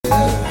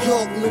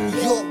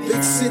York,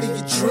 big city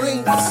of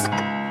dreams.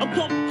 I'm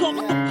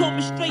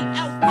coming straight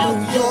out.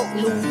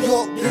 New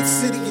York, big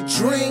city of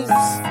dreams.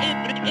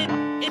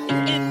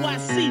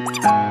 NYC.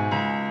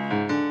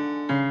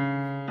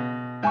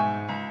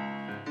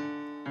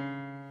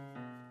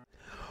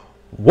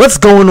 What's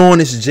going on?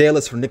 It's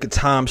Jailers from Knick of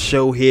Time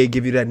show here.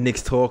 Give you that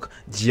Knicks talk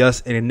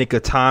just in a nick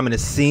of time. And it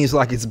seems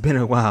like it's been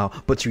a while,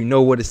 but you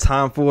know what it's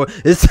time for?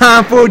 It's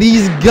time for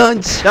these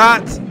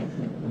gunshots.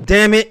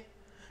 Damn it.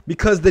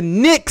 Because the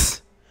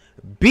Knicks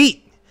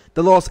beat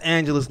the Los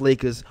Angeles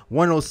Lakers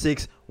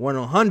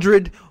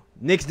 106-100.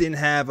 Knicks didn't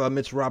have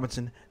Mitch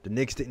Robinson. The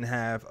Knicks didn't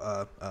have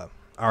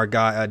our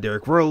guy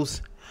Derrick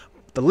Rose.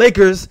 The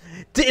Lakers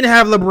didn't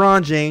have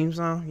LeBron James.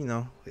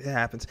 It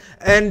happens.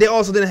 And they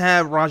also didn't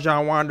have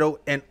Rajon Rondo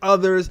and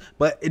others,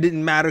 but it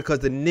didn't matter because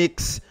the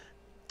Knicks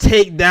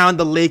take down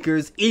the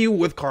Lakers, even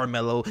with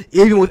Carmelo,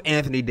 even with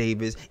Anthony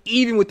Davis,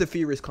 even with the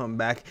furious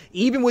comeback,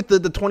 even with the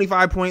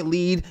 25-point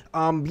lead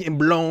being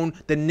blown,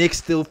 the Knicks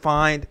still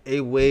find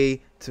a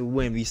way to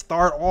win. We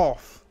start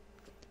off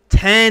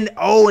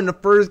 10-0 in the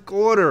first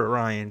quarter,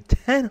 Ryan.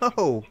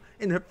 10-0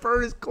 in the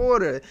first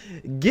quarter.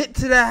 Get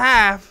to the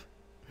half,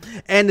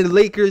 and the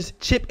Lakers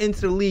chip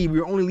into the lead. We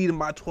were only leading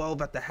by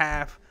 12 at the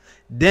half.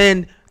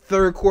 Then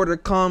third quarter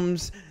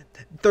comes.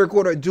 Third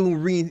quarter,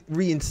 Doom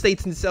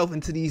reinstates himself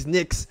into these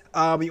Knicks.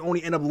 We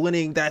only end up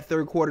winning that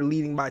third quarter,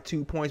 leading by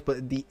 2 points. But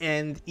at the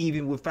end,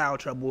 even with foul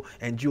trouble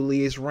and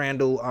Julius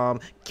Randle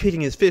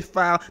kicking his fifth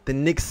foul, the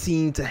Knicks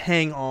seem to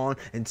hang on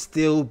and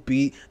still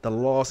beat the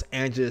Los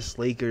Angeles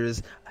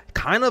Lakers,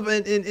 kind of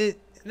in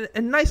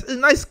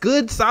nice,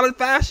 good, solid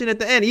fashion at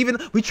the end. Even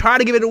we tried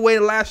to give it away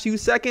in the last few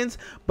seconds,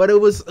 but it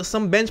was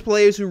some bench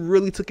players who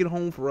really took it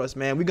home for us,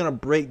 man. We're going to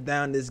break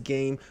down this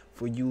game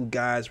for you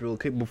guys real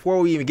quick. Before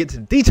we even get to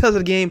the details of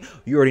the game,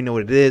 you already know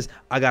what it is.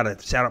 I got to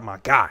shout out my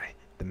guy,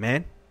 the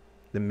man,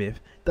 the myth,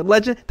 the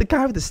legend, the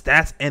guy with the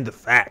stats and the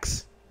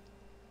facts.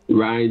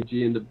 Ryan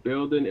G in the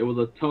building. It was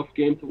a tough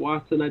game to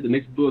watch tonight. The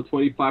Knicks blew a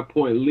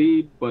 25-point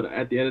lead, but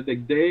at the end of the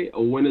day,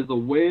 a win is a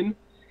win.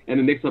 And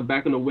the Knicks are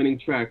back on the winning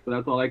track, so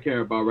that's all I care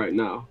about right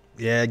now.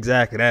 Yeah,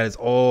 exactly. That is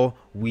all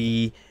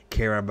we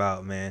care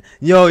about, man.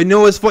 Yo, you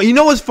know what's funny? You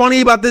know what's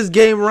funny about this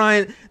game,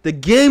 Ryan? The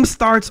game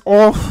starts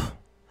off,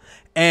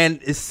 and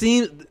it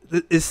seemed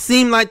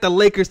like the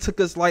Lakers took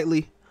us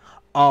lightly,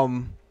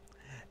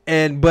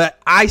 but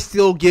I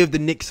still give the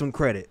Knicks some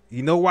credit.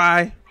 You know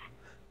why?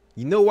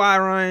 You know why,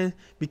 Ryan?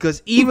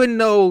 Because even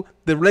though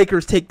the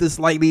Lakers take this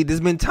lightly,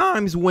 there's been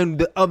times when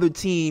the other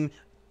team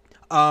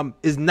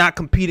is not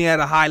competing at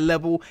a high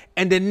level,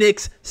 and the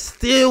Knicks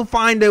still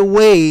find a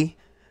way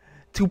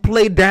to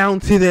play down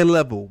to their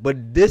level.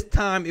 But this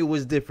time it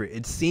was different.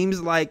 It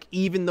seems like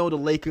even though the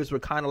Lakers were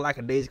kind of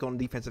lackadaisical on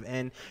the defensive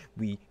end,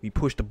 we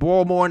pushed the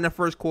ball more in the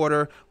first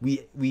quarter.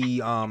 We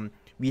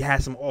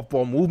had some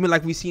off-ball movement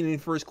like we've seen in the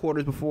first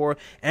quarters before,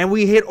 and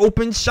we hit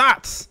open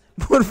shots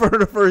for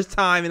the first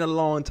time in a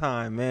long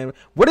time, man.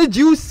 What did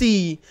you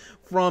see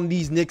from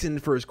these Knicks in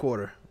the first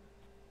quarter?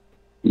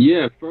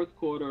 Yeah, first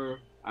quarter,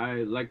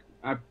 I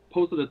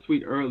posted a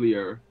tweet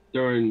earlier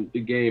during the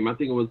game. I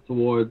think it was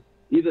towards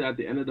either at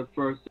the end of the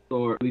first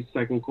or at least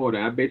second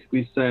quarter. I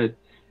basically said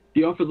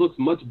the offense looks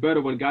much better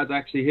when guys are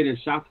actually hitting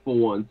shots for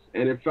once,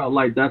 and it felt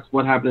like that's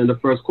what happened in the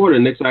first quarter. The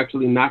Knicks are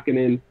actually knocking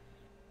in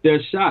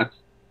their shots.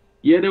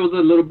 Yeah, there was a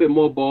little bit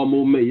more ball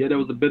movement. Yeah, there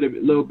was a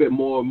little bit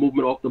more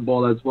movement off the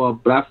ball as well.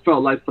 But I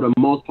felt like for the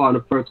most part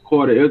in the first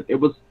quarter, it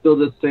was still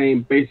the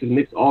same basic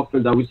Knicks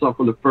offense that we saw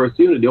from the first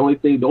unit. The only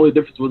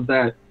difference was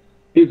that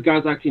these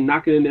guys actually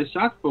knocking in their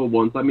shots for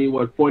once. I mean,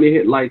 Fournier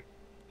hit like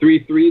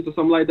 3 threes or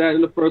something like that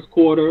in the first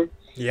quarter.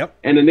 Yep.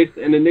 And the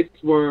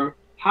Knicks were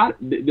hot.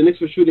 The Knicks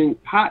were shooting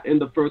hot in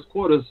the first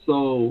quarter,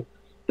 so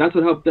that's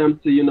what helped them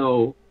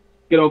to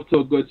get off to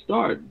a good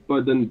start.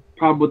 But the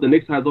problem with the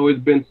Knicks has always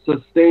been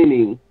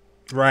sustaining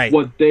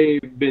what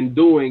they've been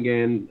doing,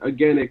 and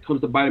again, it comes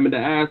to bite them in the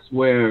ass.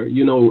 Where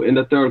in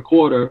the third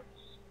quarter,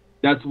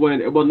 that's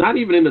when, not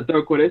even in the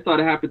third quarter, it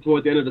started happening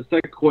towards the end of the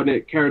second quarter,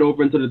 and it carried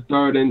over into the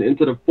third and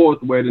into the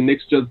fourth, where the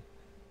Knicks just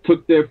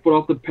took their foot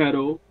off the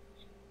pedal.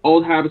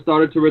 Old habits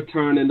started to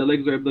return, and the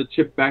Lakers were able to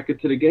chip back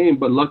into the game,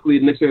 but luckily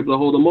the Knicks were able to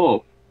hold them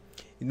off.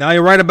 Now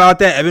you're right about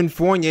that. Evan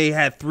Fournier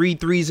had 3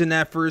 threes in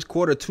that first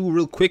quarter, 2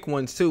 real quick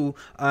ones too.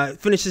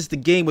 Finishes the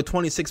game with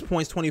 26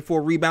 points,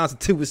 24 rebounds, and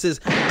 2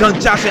 assists.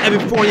 Gunshots for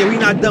Evan Fournier. We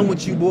not done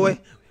with you, boy.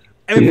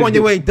 Evan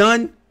Fournier ain't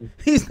done.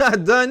 He's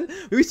not done.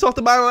 We talked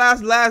about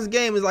it last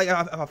game. It's like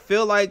I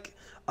feel like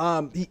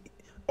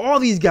all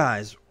these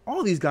guys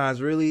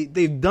really,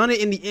 they've done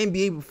it in the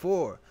NBA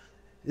before.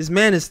 This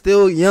man is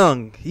still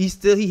young. He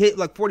hit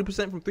like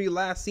 40% from 3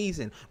 last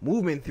season.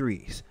 Movement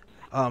threes,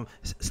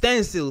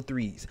 standstill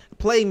threes,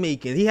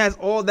 playmaking. He has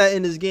all that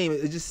in his game.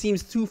 It just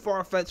seems too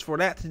far-fetched for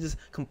that to just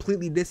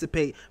completely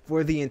dissipate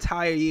for the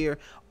entire year.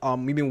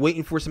 We've been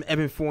waiting for some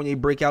Evan Fournier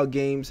breakout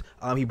games.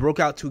 He broke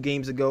out 2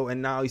 games ago,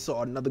 and now he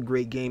saw another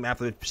great game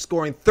after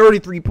scoring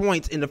 33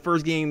 points in the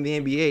first game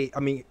in the NBA. I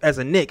mean, as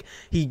a Knick,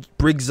 he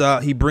brings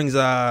us,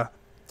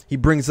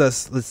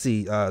 let's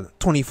see,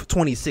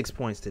 26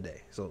 points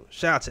today. So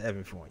shout out to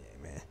Evan Fournier,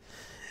 man.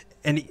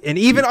 And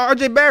even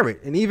R.J.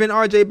 Barrett. Too.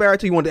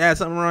 You want to add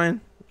something,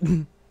 Ryan?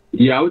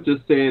 Yeah, I was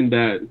just saying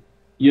that,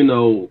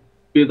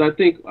 because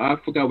I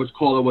forgot which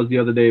call it was the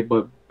other day,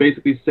 but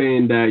basically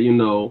saying that,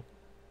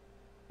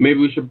 maybe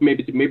we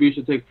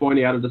should take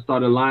Fournier out of the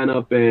starting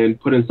lineup and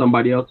put in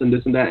somebody else and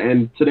this and that.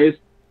 And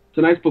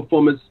tonight's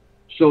performance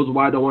shows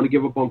why I don't want to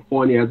give up on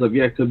Fournier as of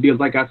yet, because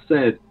like I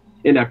said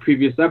in that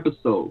previous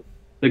episode,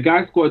 the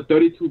guy scored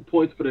 32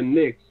 points for the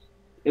Knicks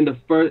in his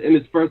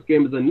first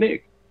game as a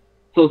Knick.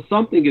 So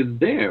something is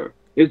there.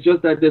 It's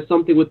just that there's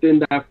something within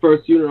that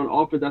first unit on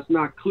offense that's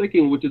not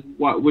clicking, which is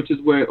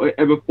where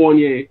Evan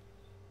Fournier,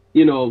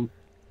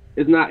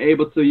 is not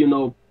able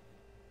to,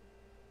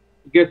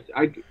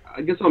 I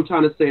guess what I'm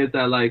trying to say is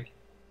that, like,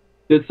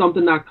 there's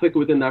something not clicking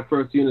within that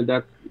first unit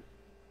that's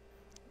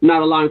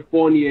not allowing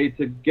Fournier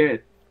to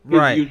get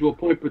his usual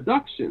point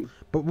production.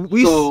 But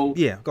go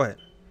ahead.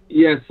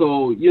 Yeah,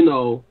 so,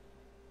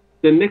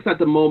 the Knicks at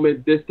the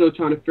moment, they're still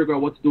trying to figure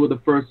out what to do with the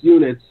first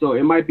unit. So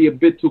it might be a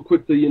bit too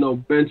quick to,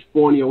 bench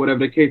Fournier or whatever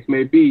the case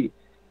may be.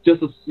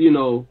 Just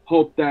to,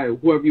 hope that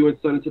whoever you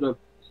insert into the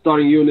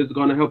starting unit is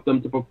going to help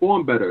them to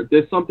perform better.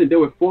 There's something there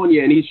with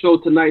Fournier, and he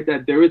showed tonight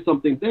that there is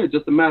something there.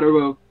 Just a matter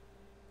of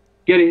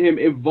getting him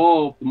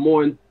involved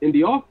more in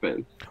the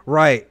offense.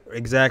 Right,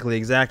 exactly.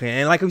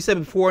 And like we said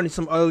before in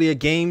some earlier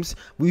games,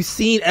 we've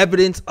seen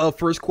evidence of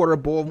first quarter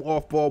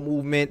off-ball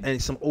movement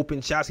and some open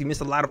shots. He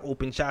missed a lot of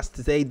open shots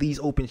today. These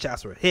open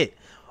shots were hit.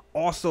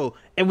 Also,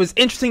 it was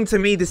interesting to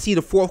me to see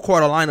the fourth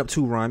quarter lineup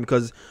too, Ryan,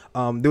 because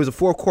there was a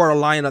fourth quarter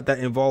lineup that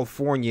involved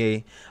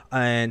Fournier,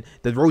 and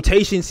the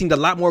rotation seemed a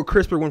lot more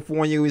crisper when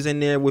Fournier was in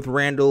there with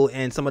Randall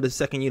and some of the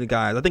second unit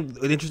guys. I think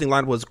the interesting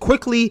lineup was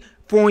quickly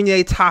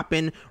Fournier,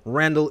 Toppin,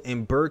 Randall,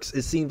 and Burks.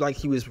 It seemed like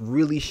he was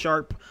really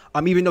sharp.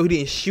 Even though he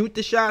didn't shoot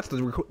the shots,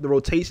 the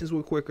rotations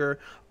were quicker,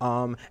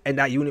 and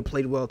that unit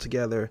played well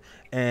together.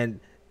 And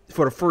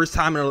for the first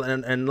time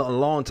in a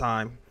long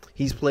time,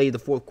 he's played the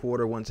fourth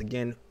quarter once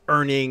again,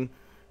 earning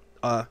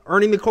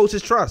the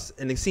coach's trust.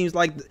 And it seems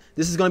like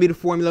this is going to be the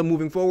formula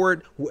moving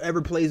forward.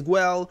 Whoever plays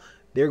well,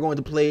 they're going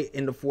to play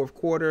in the fourth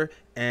quarter.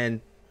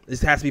 And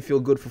this has to feel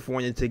good for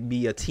Fournier to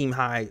be a team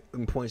high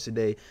in points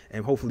today.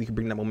 And hopefully he can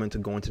bring that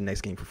momentum going to the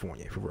next game for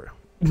Fournier, for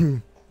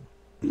real.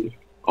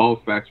 All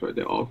facts right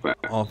there. All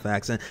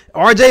facts. And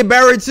R.J.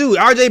 Barrett, too.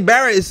 R.J.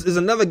 Barrett is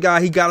another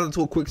guy. He got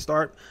into a quick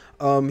start.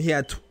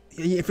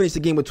 He finished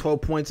the game with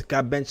 12 points,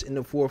 got benched in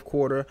the fourth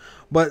quarter.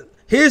 But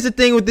here's the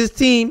thing with this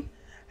team.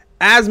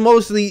 As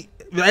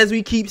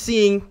we keep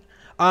seeing,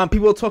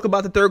 people talk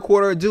about the third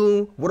quarter of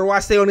doom. What do I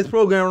say on this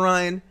program,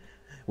 Ryan?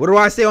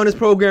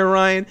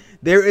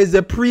 There is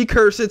a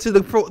precursor to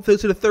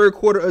the third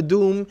quarter of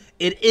doom.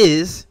 It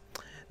is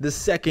the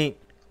second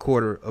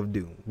quarter of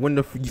doom, when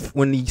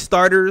the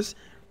starters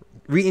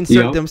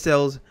reinsert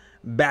themselves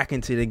back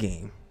into the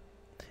game.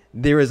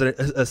 There is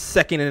a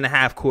second and a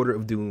half quarter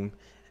of doom.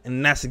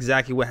 And that's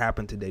exactly what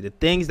happened today. The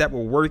things that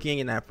were working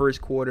in that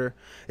first quarter,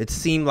 it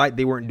seemed like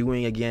they weren't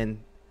doing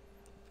again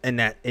in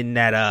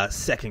that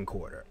second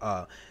quarter.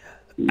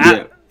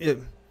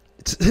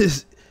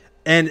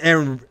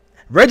 And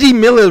Reggie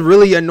Miller,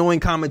 really annoying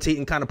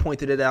commentating, kind of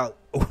pointed it out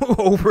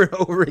over and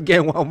over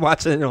again while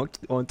watching it on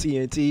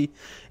TNT.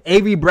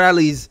 Avery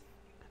Bradley's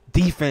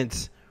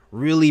defense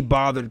really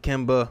bothered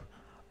Kemba.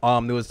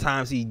 There was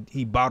times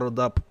he bottled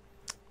up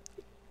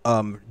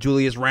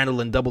Julius Randle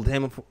and doubled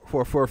him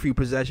for a few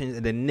possessions,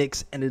 and the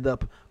Knicks ended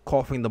up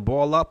coughing the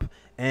ball up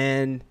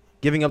and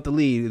giving up the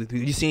lead.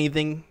 Did you see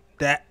anything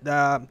that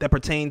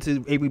pertained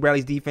to Avery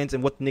Bradley's defense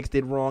and what the Knicks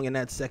did wrong in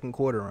that second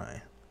quarter,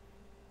 Ryan?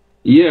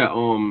 Yeah,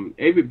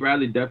 Avery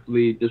Bradley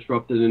definitely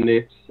disrupted the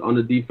Knicks on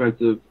the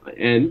defensive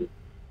end,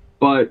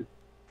 but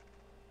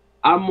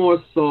I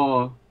more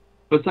saw,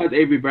 besides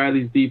Avery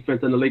Bradley's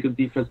defense and the Lakers'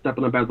 defense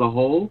stepping up as a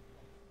whole,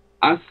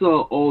 I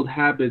saw old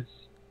habits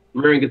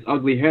rearing its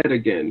ugly head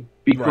again,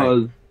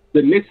 because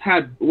when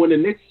the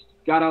Knicks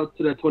got out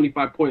to that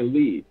 25-point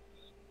lead,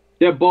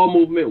 their ball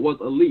movement was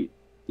elite.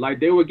 Like,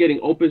 they were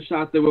getting open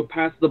shots, they were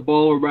passing the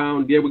ball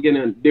around, they were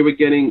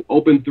getting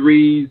open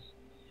threes,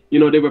 they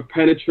were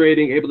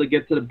penetrating, able to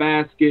get to the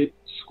basket,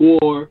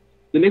 score.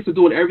 The Knicks were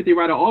doing everything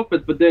right on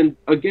offense, but then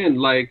again,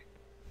 like,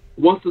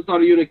 once the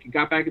starter unit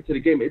got back into the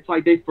game, it's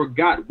like they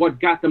forgot what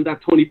got them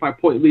that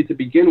 25-point lead to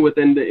begin with,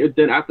 and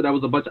then after that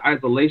was a bunch of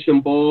isolation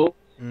ball.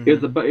 Mm-hmm.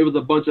 It was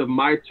a bunch of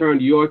my turn,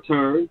 your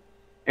turn.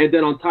 And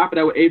then on top of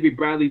that, with Avery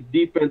Bradley's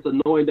defense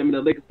annoying them and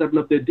the Lakers stepping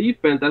up their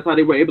defense, that's how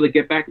they were able to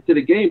get back into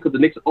the game, because the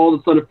Knicks all of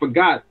a sudden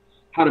forgot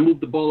how to move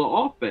the ball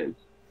on offense.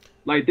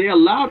 Like, they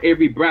allowed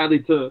Avery Bradley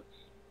to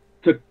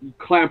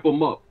clamp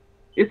them up.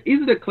 It's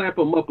easy to clamp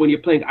them up when you're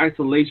playing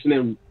isolation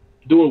and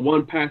doing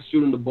one pass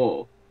shooting the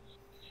ball.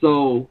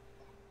 So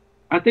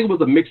I think it was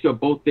a mixture of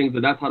both things,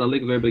 and that's how the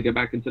Lakers were able to get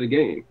back into the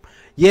game.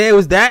 Yeah, it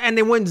was that, and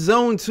they went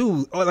zone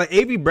too. Like,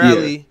 Avery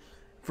Bradley,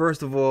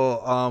 first of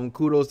all,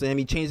 kudos to him.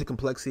 He changed the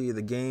complexity of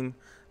the game.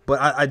 But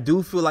I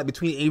do feel like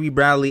between Avery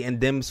Bradley and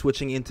them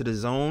switching into the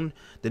zone,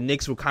 the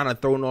Knicks were kind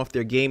of throwing off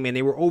their game, and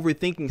they were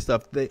overthinking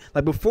stuff.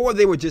 Like, before,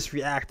 they were just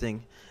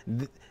reacting.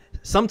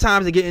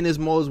 sometimes they get in this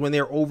mode when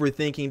they're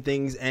overthinking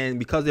things, and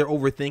because they're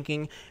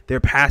overthinking, they're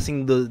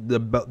passing the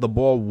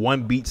ball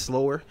one beat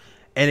slower,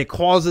 and it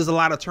causes a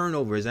lot of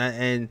turnovers.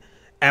 And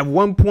at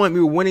one point, we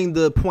were winning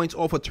the points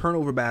off of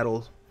turnover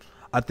battles.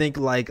 I think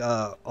like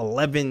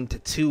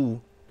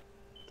 11-2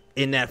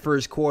 in that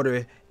first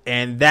quarter,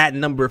 and that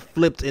number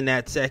flipped in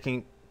that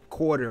second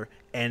quarter,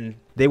 and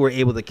they were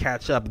able to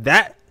catch up.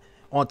 That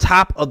on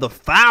top of the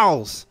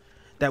fouls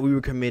that we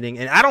were committing.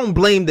 And I don't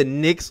blame the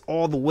Knicks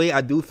all the way.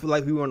 I do feel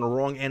like we were on the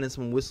wrong end of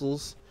some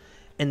whistles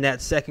in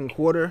that second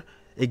quarter.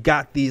 It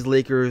got these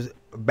Lakers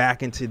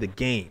back into the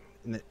game.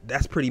 And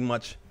that's pretty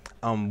much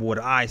what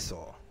I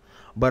saw.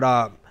 But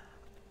I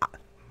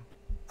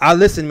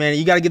listen, man,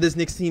 you got to give this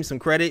Knicks team some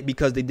credit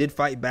because they did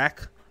fight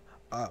back.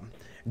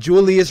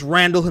 Julius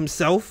Randle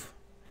himself.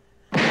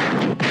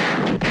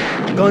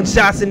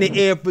 Gunshots in the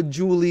air for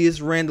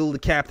Julius Randle, the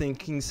captain,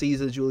 King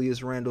Caesar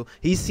Julius Randle.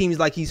 He seems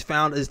like he's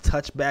found his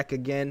touch back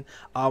again.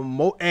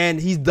 And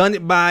he's done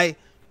it by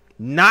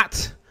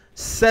not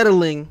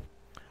settling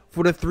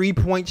for the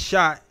three-point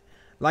shot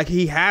like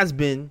he has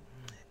been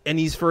in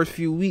these first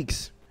few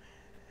weeks.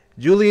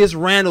 Julius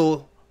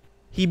Randle,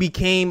 he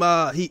became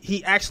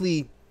he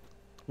actually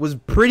was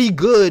pretty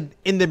good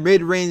in the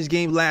mid-range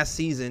game last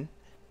season.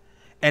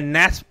 And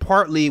that's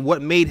partly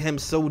what made him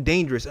so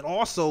dangerous. And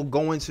also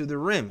going to the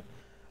rim.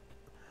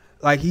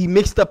 Like, he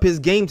mixed up his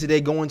game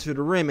today going to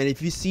the rim. And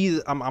if you see,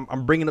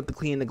 I'm bringing up the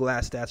clean the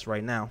glass stats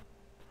right now.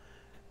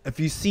 If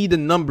you see the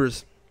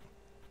numbers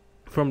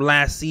from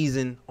last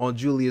season on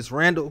Julius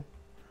Randle,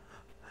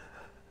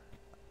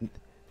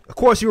 of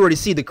course, you already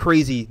see the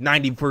crazy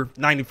 91st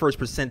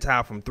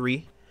percentile from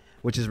three,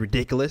 which is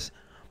ridiculous.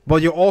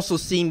 But you're also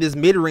seeing this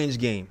mid-range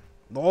game.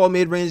 The all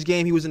mid-range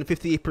game, he was in the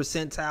 58th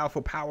percentile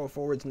for power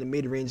forwards in the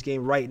mid-range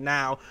game. Right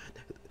now,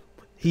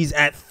 he's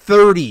at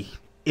 30th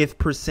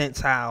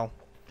percentile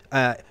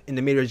in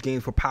the mid-range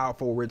game for power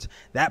forwards.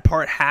 That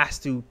part has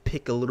to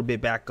pick a little bit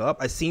back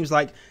up. It seems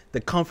like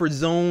the comfort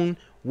zone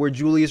where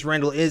Julius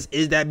Randle is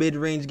that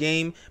mid-range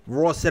game.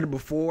 Raw said it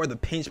before, the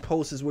pinch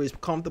post is where he's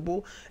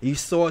comfortable. You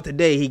saw it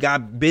today. He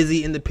got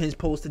busy in the pinch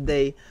post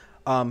today,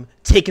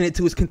 taking it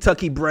to his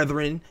Kentucky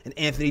brethren and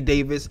Anthony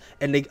Davis.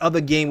 And the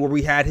other game where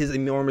we had his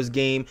enormous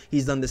game,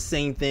 he's done the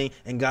same thing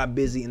and got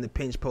busy in the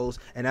pinch post.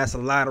 And that's a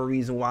lot of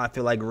reason why I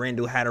feel like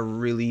Randle had a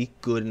really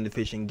good and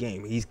efficient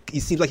game. He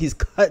seems like he's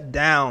cut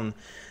down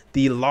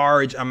the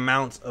large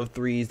amounts of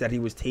threes that he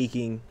was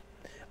taking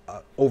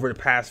over the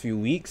past few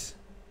weeks.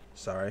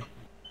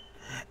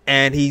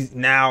 And he's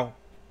now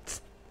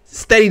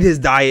steadied his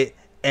diet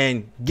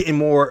and getting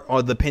more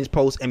on the pinch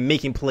post and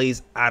making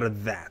plays out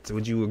of that.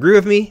 Would you agree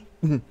with me?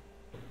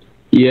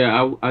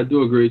 Yeah, I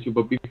do agree with you.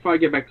 But before I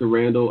get back to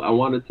Randle, I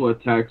wanted to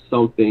attack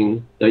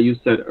something that you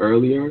said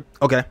earlier.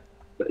 Okay.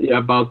 Yeah,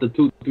 about the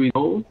 2-3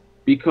 zone.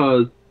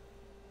 Because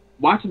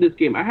watching this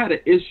game, I had an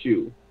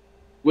issue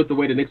with the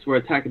way the Knicks were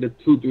attacking the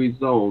 2-3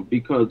 zone.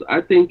 Because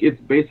I think it's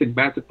basic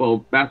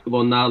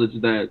basketball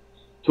knowledge that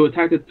to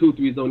attack the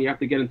 2-3 zone, you have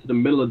to get into the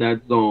middle of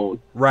that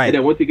zone. Right. And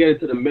then once you get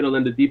into the middle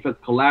and the defense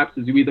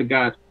collapses, you either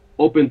got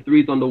open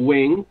threes on the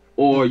wing,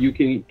 or you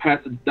can pass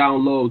it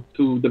down low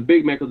to the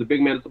big man, because the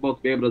big man is supposed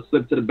to be able to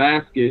slip to the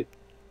basket,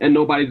 and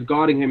nobody's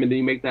guarding him, and then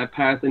you make that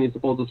pass, and he's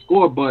supposed to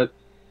score. But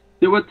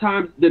there were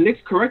times the Knicks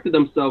corrected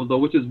themselves, though,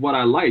 which is what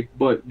I liked.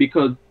 But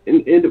because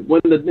when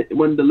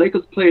the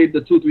Lakers played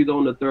the 2-3 zone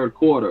in the third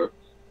quarter,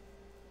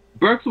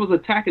 Burks was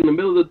attacking the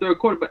middle of the third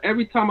quarter, but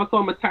every time I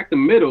saw him attack the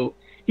middle,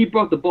 he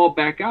brought the ball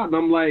back out, and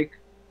I'm like,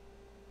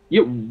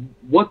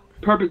 what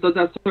purpose does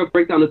that serve to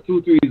break down the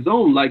 2-3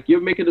 zone? Like,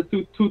 you're making the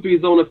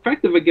 2-3 zone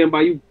effective again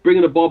by you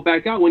bringing the ball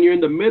back out when you're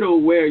in the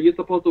middle where you're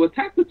supposed to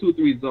attack the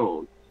 2-3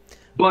 zone.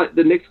 But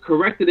the Knicks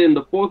corrected it in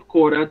the fourth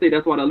quarter. I think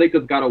that's why the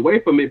Lakers got away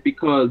from it,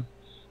 because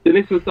the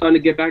Knicks were starting to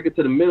get back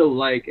into the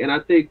middle. And I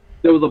think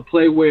there was a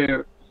play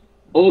where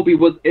Obi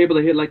was able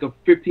to hit like a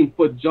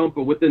 15-foot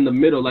jumper within the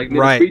middle, like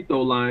near the free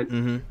throw line.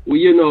 Mm-hmm.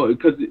 Well,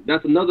 because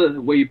that's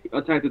another way you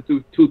attack the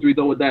 2-3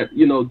 zone with that,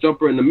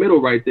 jumper in the middle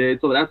right there.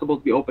 So that's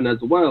supposed to be open as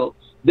well.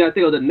 Then I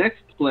think on the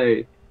next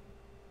play,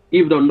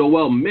 even though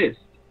Noel missed,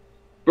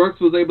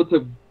 Burks was able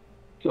to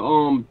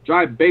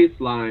drive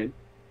baseline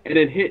and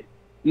then hit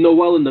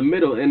Noel in the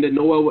middle, and then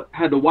Noel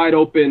had the wide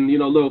open,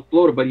 little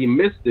floater, but he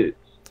missed it.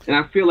 And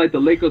I feel like the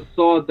Lakers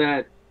saw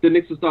that the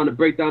Knicks were starting to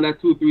break down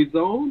that 2-3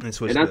 zone, and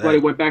that's why they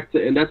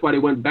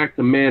went back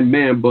to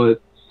man.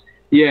 But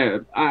yeah,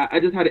 I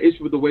just had an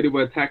issue with the way they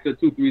were attacking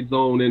the 2-3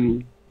 zone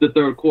in the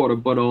third quarter.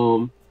 But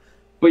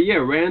yeah,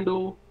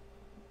 Randle's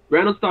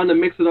starting to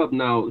mix it up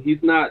now.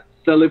 He's not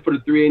settling for the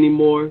three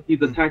anymore.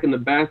 He's attacking the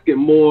basket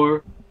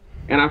more,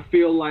 and I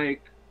feel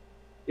like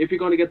if you're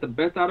going to get the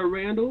best out of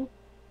Randle,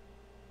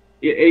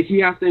 he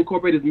has to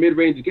incorporate his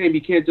mid-range game. He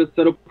can't just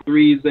set up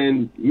threes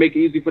and make it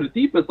easy for the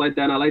defense like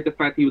that. And I like the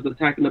fact he was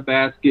attacking the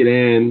basket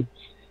and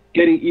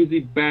getting easy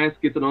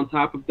baskets. And on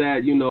top of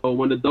that,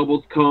 when the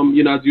doubles come,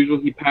 as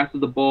usual, he passes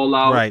the ball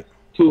out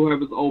to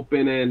whoever's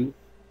open and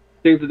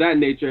things of that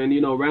nature. And,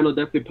 Randle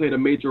definitely played a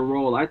major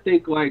role. I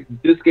think,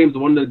 this game's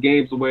one of the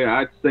games where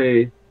I'd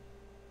say,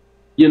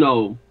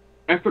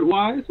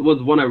 effort-wise,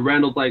 was one of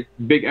Randall's like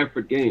big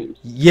effort games.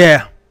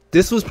 Yeah,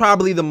 this was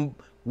probably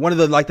one of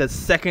the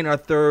second or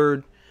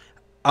third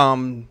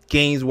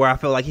games where I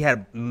felt like he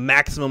had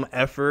maximum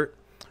effort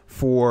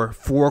for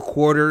 4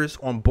 quarters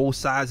on both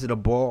sides of the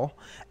ball,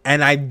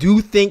 and I do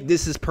think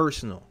this is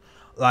personal.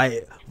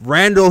 Like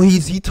Randall,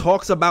 he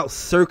talks about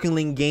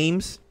circling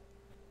games,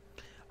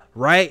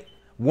 right?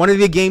 One of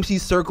the games he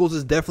circles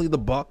is definitely the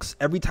Bucks.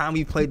 Every time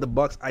we played the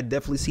Bucks, I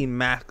definitely seen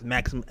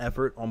maximum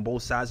effort on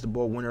both sides of the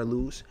ball, win or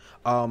lose.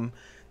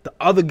 The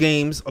other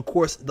games, of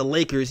course, the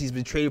Lakers. He's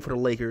been traded for the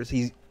Lakers.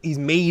 He's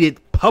made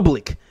it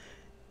public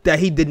that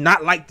he did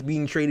not like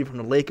being traded from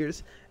the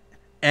Lakers,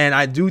 and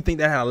I do think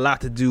that had a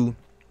lot to do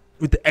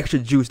with the extra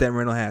juice that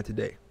Randall had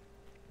today.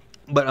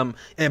 But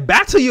and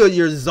back to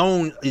your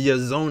zone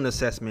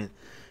assessment.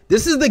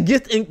 This is the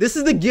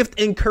gift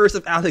and curse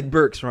of Alec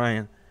Burks,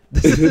 Ryan.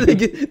 This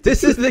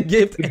is the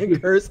gift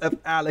and curse of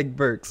Alec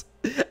Burks.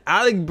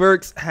 Alec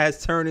Burks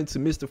has turned into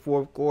Mr.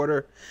 Fourth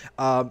Quarter,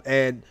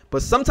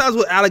 but sometimes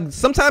with Alec,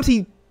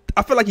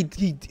 I feel like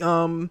he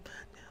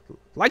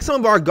like some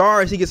of our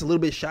guards, he gets a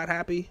little bit shot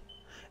happy,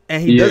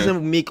 and he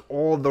doesn't make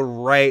all the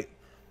right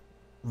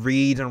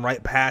reads and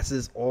right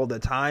passes all the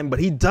time, but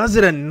he does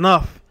it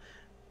enough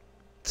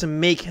to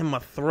make him a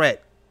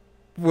threat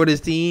for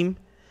this team.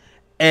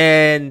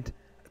 And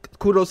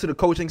kudos to the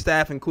coaching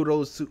staff and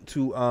kudos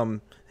to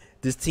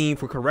this team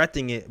for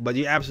correcting it. But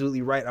you're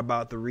absolutely right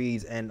about the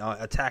reads and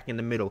attacking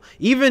the middle.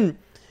 There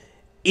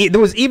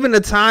was even a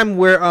time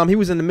where he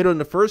was in the middle in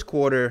the first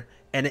quarter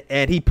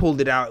and he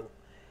pulled it out,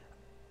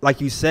 like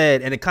you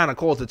said, and it kind of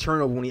caused a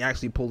turnover when he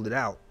actually pulled it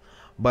out.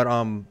 But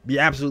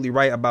you're absolutely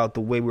right about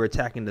the way we're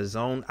attacking the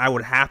zone. I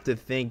would have to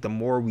think the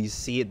more we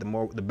see it,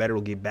 the better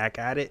we'll get back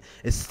at it.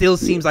 It still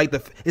seems like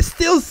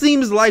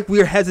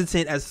we're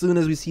hesitant as soon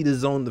as we see the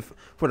zone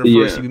for the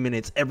first few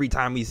minutes every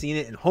time we've seen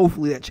it, and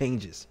hopefully that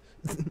changes.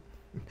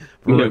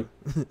 For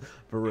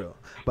real.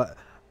 But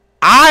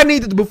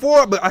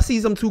I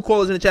see some 2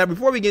 callers in the chat.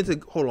 Before we get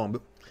into, hold on.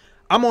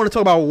 I'm going to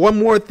talk about one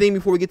more thing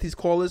before we get these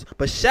callers.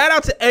 But shout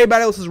out to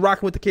everybody else who's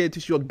rocking with the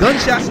KO2 Show.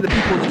 Gunshots to the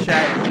people in the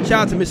chat.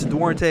 Shout out to Mr.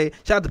 Duarte.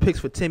 Shout out to Picks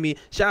for Timmy.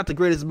 Shout out to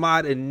Greatest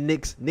Mod in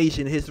Knicks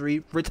Nation history,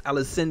 Fritz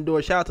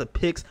Alessandro. Shout out to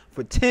Picks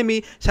for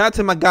Timmy. Shout out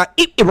to my guy,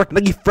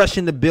 Nuggy Fresh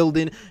in the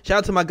building. Shout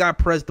out to my guy,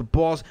 Prez the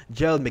Boss,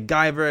 Gerald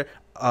McGyver,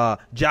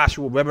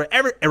 Joshua Weber,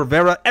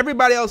 Rivera,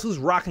 everybody else who's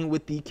rocking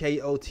with the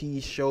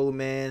KOT Show,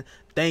 man.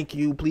 Thank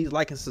you. Please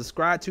like and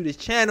subscribe to this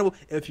channel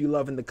if you're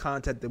loving the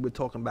content that we're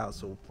talking about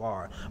so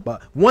far.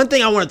 But one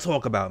thing I want to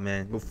talk about,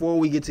 man, before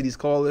we get to these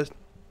callers,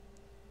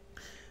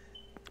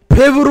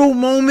 pivotal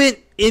moment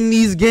in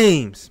these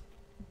games.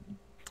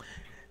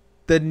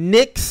 The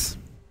Knicks,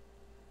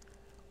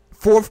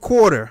 fourth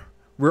quarter,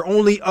 we're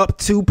only up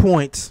 2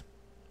 points.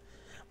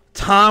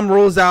 Tom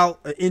rolls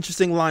out an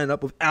interesting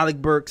lineup with Alec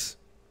Burks.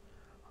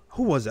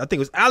 Who was it? I think it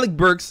was Alec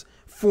Burks,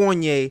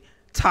 Fournier,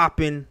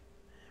 Toppin,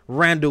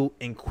 Randall,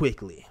 and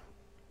Quickly.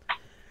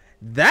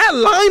 That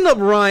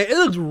lineup, Ryan, it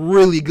looks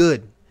really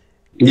good.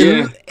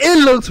 Yeah.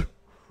 It looks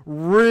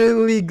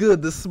really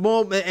good. The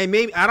small, and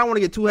maybe I don't want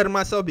to get too ahead of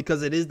myself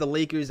because it is the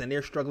Lakers and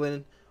they're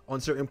struggling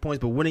on certain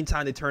points, but winning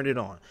time they turned it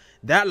on.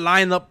 That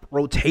lineup,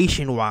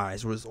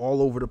 rotation-wise, was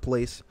all over the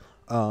place.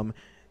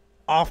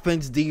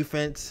 Offense,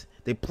 defense.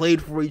 They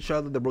played for each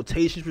other. The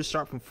rotations were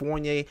sharp from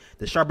Fournier.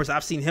 The sharpest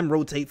I've seen him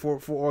rotate for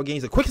all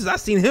games. The quickest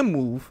I've seen him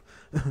move.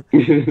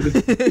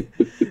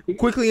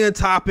 Quickly and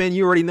top end,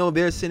 you already know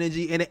their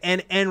synergy.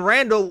 And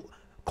Randall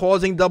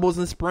causing doubles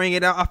and spraying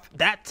it out.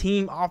 That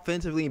team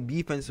offensively and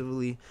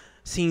defensively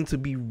seemed to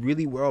be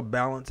really well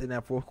balanced in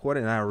that fourth quarter,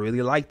 and I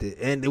really liked it.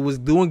 And it was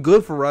doing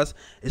good for us.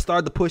 It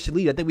started to push the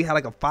lead. I think we had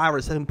like a 5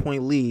 or 7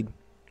 point lead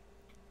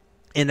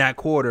in that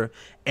quarter.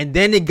 And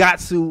then it got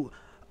to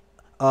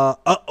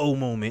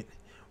moment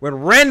when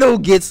Randall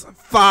gets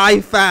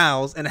 5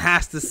 fouls and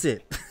has to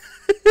sit.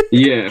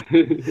 Yeah.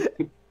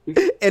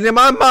 And in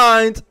my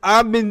mind,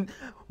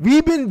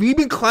 we've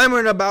been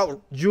clamoring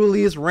about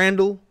Julius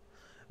Randle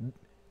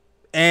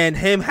and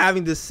him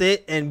having to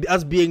sit and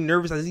us being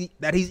nervous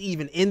that he's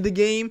even in the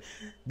game.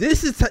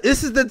 This is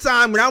the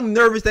time when I'm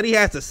nervous that he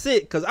has to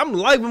sit because I'm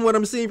liking what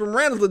I'm seeing from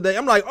Randle today.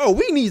 I'm like, oh,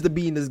 he needs to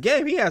be in this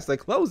game. He has to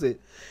close it.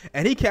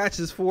 And he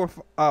catches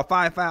 5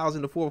 fouls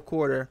in the fourth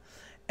quarter.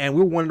 And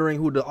we're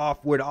wondering where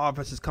the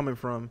offense is coming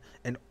from.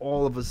 And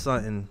all of a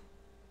sudden,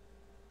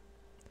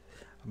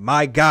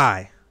 my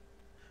guy,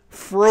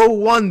 Fro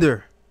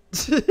Wonder,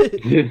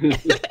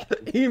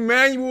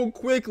 Emmanuel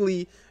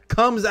Quickly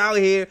comes out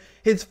here,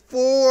 hits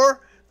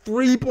 4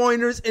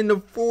 3-pointers in the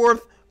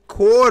fourth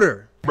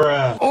quarter.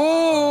 Bruh.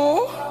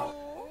 Oh!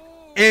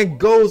 And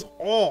goes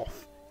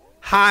off.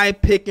 High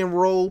pick and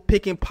roll,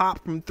 pick and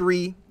pop from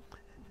 3,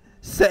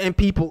 setting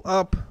people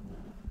up.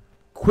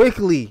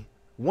 Quickly,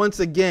 once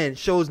again,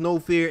 shows no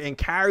fear and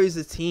carries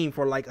the team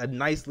for like a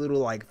nice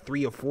little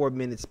 3 or 4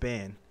 minute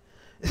span.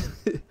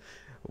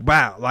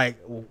 Wow,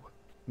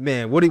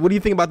 man, what do you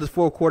think about this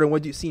fourth quarter and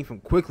what you seen from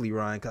Quickly,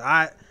 Ryan?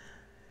 Because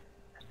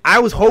I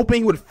was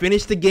hoping he would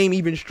finish the game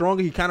even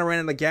stronger. He kind of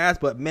ran out of gas,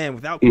 but man,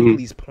 without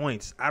Quickly's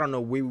points, I don't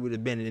know where we would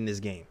have been in this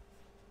game.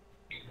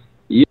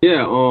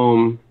 Yeah.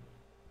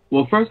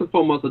 Well, first and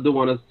foremost, I do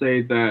want to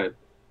say that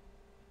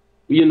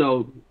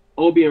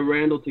Obi and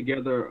Randall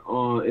together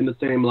in the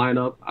same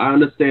lineup. I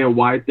understand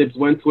why Thibs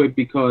went to it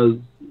because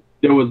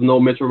there was no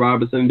Mitchell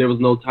Robinson, there was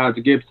no Taj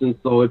Gibson,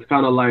 so it's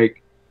kind of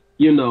like,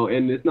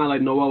 and it's not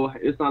like Noel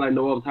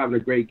was having a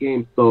great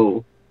game,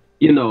 so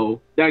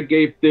that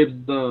gave Thibs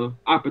the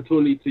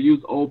opportunity to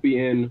use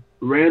Obi and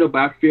Randall. But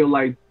I feel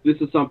like this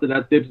is something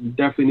that Thibs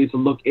definitely needs to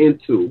look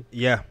into.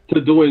 Yeah. To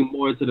doing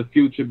more into the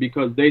future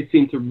because they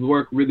seem to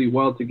work really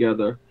well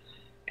together.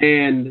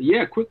 And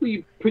yeah,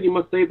 quickly pretty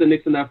much saved the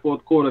Knicks in that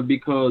fourth quarter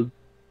because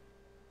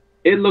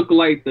it looked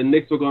like the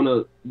Knicks were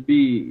gonna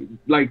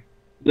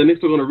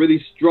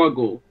really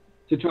struggle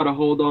to try to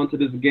hold on to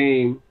this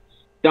game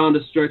down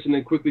the stretch, and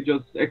then quickly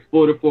just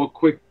exploded for a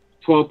quick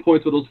 12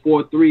 points with those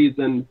 4 threes.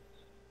 And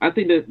I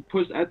think the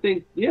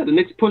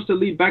Knicks pushed the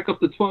lead back up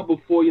to 12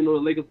 before the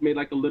Lakers made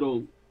like a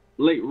little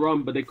late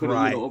run, but they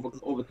couldn't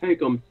overtake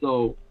them.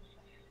 So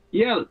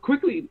yeah,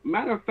 quickly.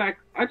 Matter of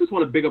fact, I just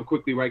want to big up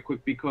quickly right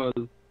quick because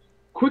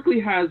Quickly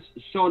has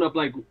shown up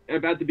like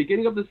at the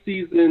beginning of the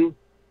season.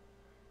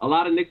 A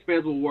lot of Knicks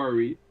fans were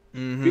worried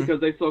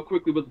because they saw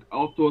Quickly was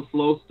off to a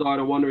slow start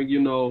and wondering,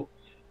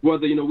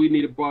 whether we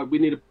need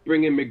to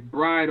bring in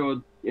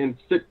McBride and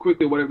sit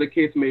Quickly, whatever the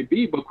case may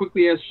be. But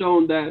Quickly has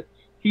shown that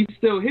he's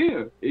still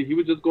here. He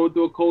was just going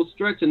through a cold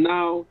stretch, and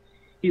now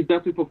he's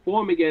definitely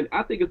performing. And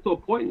I think it's to a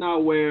point now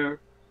where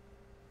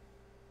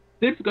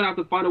Thibs gonna have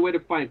to find a way to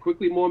find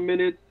Quickly more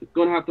minutes.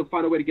 Gonna have to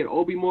find a way to get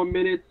Obi more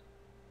minutes.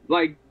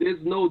 Like,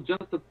 there's no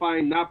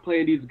justifying not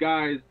playing these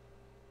guys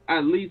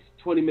at least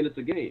 20 minutes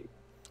a game.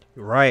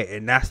 Right,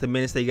 and that's the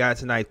minutes they got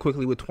tonight.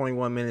 Quickly with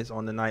 21 minutes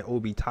on the night.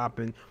 Obi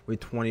topping with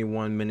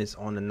 21 minutes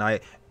on the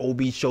night.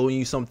 Obi showing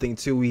you something,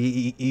 too.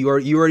 You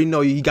already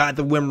know you got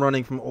the whim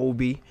running from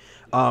Obi.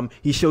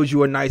 He showed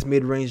you a nice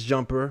mid-range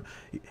jumper.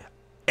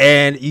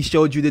 And he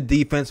showed you the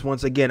defense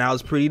once again. I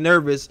was pretty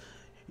nervous.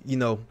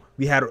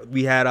 We had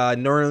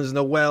Nerlens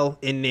Noel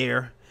in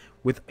there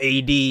with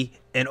AD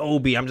and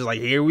Obi. I'm just like,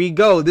 here we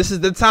go. This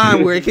is the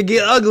time where it could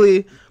get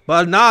ugly.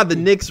 But nah, the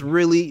Knicks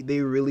really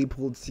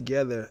pulled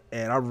together,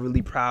 and I'm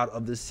really proud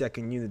of the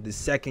second unit. The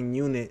second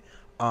unit,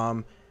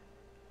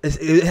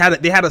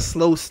 they had a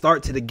slow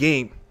start to the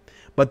game,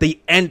 but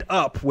they end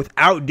up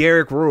without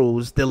Derrick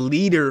Rose, the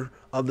leader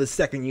of the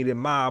second unit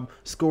mob,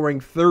 scoring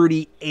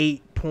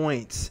 38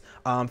 points,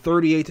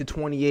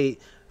 38-28,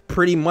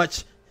 pretty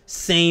much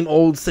same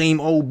old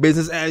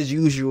business as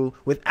usual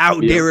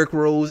without Derrick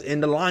Rose in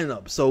the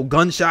lineup. So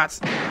gunshots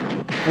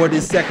for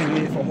this second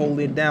unit for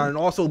holding it down. And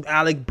also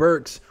Alec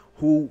Burks,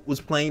 who was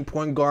playing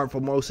point guard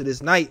for most of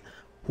this night,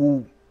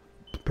 who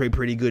played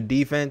pretty good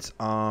defense.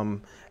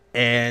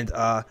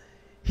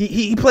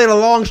 He played a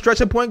long stretch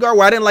of point guard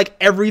where I didn't like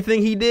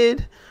everything he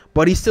did,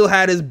 but he still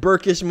had his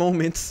Burkish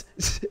moments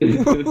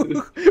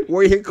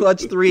where he hit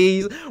clutch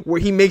threes,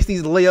 where he makes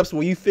these layups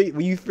where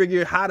you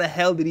figure how the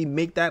hell did he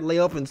make that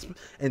layup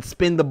and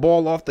spin the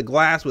ball off the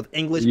glass with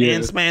English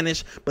and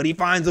Spanish, but he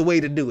finds a way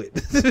to do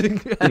it.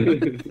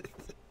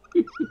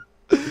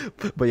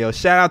 But yo,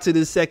 shout out to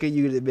this second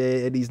unit,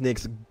 man, and these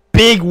Knicks.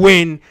 Big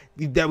win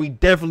that we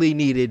definitely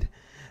needed,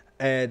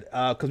 and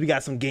because we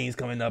got some games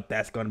coming up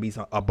that's going to be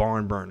a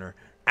barn burner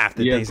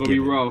after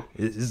Thanksgiving.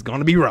 It's going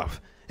to be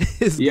rough.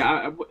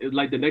 I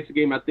like the next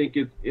game. I think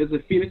is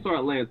it Phoenix or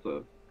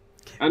Atlanta?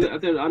 I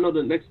know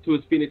the next two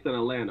is Phoenix and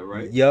Atlanta,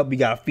 right? Yep, we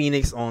got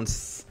Phoenix on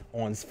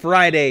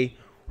Friday,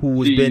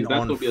 who's been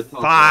on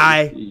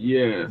fire,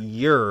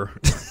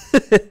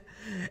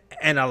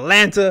 and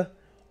Atlanta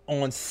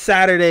on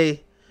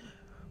Saturday.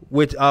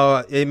 Which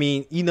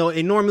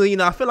and normally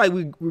I feel like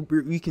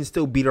we can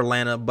still beat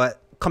Atlanta, but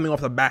coming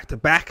off the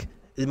back-to-back,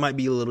 it might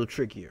be a little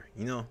trickier,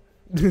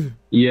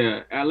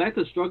 Yeah,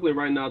 Atlanta's struggling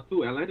right now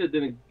too. Atlanta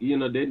didn't,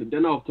 they're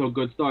not off to a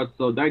good start.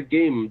 So that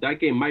game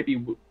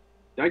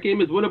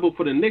is winnable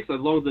for the Knicks as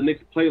long as the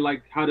Knicks play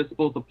like how they're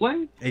supposed to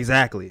play.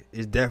 Exactly,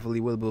 it's definitely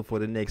winnable for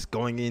the Knicks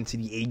going into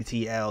the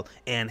ATL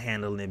and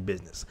handling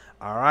business.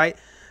 All right,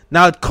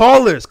 now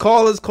callers,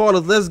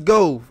 let's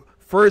go.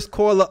 First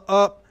caller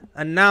up.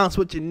 Announce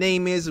what your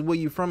name is and where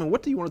you're from, and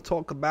what do you want to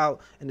talk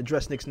about and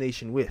address Knicks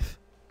Nation with?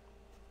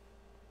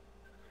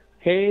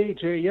 Hey,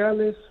 Jay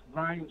Ellis,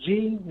 Ryan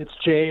G, it's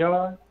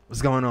JR.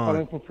 What's going on?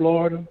 Calling from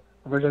Florida.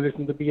 Originally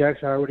listening to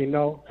BX, I already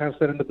know.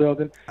 Hampstead in the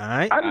building. All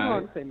right. I just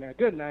want to say, man,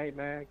 good night,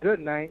 man. Good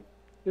night.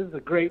 This is a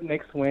great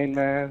Knicks win,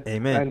 man.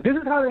 Amen. And this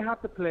is how they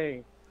have to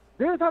play.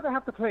 This is how they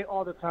have to play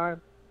all the time.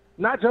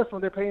 Not just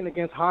when they're playing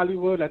against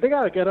Hollywood. Like, they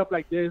got to get up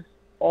like this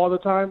all the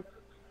time.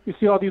 You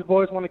see all these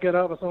boys want to get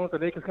up as soon as the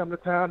Lakers come to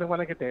town. They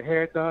want to get their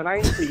hair done. I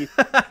ain't see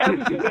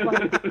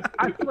everything.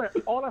 I swear,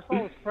 all I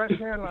saw was fresh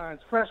hairlines,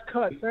 fresh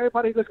cuts.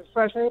 Everybody looking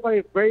fresh.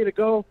 Everybody ready to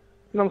go.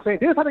 You know what I'm saying?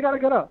 This is how they got to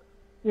get up.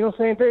 You know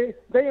what I'm saying?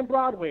 They in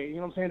Broadway. You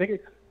know what I'm saying?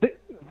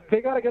 They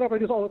got to get up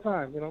like this all the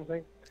time. You know what I'm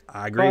saying?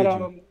 I agree with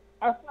you.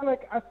 I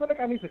feel like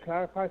I need to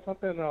clarify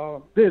something.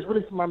 This is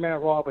really for my man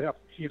Rob, but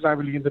he's not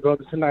really in the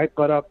building tonight.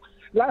 But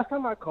last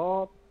time I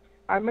called,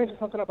 I mentioned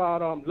something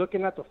about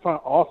looking at the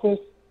front office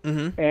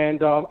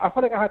And I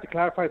feel like I had to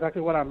clarify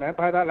exactly what I meant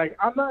by that. Like,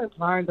 I'm not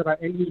implying that by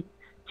any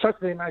stretch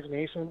of the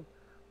imagination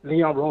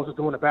Leon Rose is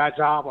doing a bad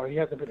job or he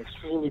hasn't been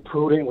extremely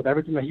prudent with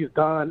everything that he's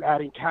done,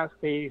 adding cap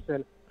space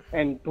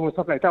and doing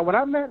stuff like that. What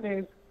I meant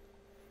is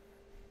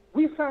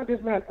we signed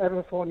this man,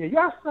 Evan Fournier.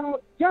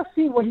 Y'all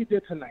seen what he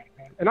did tonight,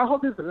 man. And I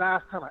hope this is the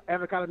last time I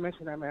ever got to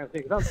mention that man's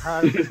name. I'm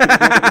tired of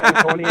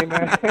Evan Fournier,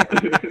 man.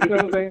 You know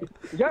what I'm saying?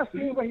 Y'all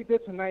seen what he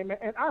did tonight, man.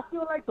 And I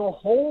feel like the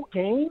whole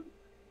game,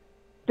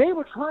 they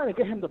were trying to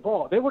get him the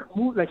ball. They would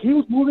move, like he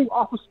was moving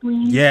off a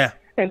screen. Yeah.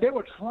 And they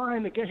were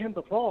trying to get him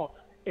the ball.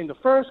 In the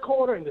first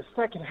quarter, in the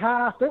second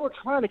half, they were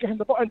trying to get him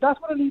the ball. And that's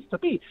what it needs to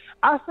be.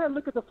 I said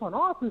look at the front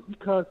office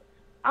because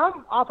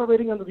I'm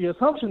operating under the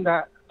assumption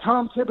that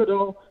Tom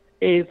Thibodeau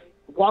is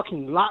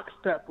walking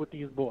lockstep with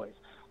these boys.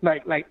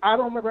 Like I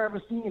don't remember ever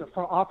seeing a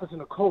front office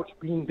and a coach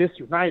being this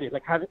united,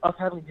 like having a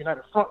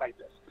united front like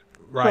this.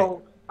 Right.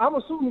 So I'm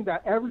assuming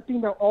that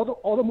everything that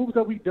all the moves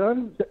that we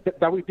done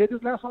that we did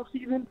this last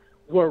offseason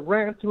were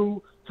ran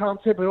through Tom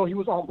Thibodeau. He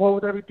was on board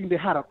with everything. They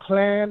had a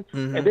plan,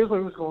 and this is what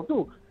he was going to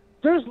do.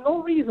 There's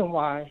no reason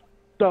why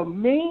the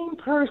main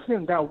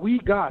person that we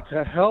got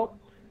to help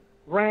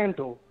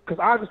Randall, because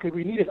obviously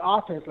we needed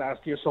offense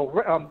last year.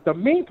 So the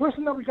main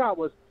person that we got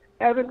was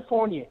Evan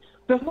Fournier.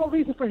 There's no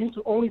reason for him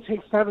to only take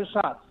 7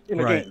 shots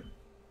in a game.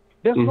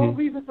 There's no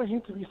reason for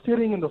him to be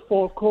sitting in the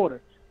fourth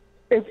quarter.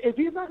 If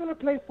he's not going to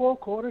play 4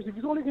 quarters, if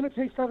he's only going to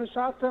take 7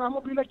 shots, then I'm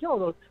going to be like,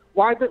 yo,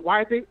 why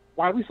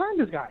we sign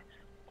this guy?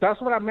 That's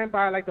what I meant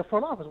by like the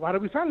front office. Why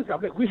did we sign this guy?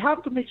 Like, we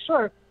have to make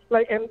sure.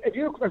 Like, and if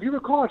you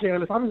recall,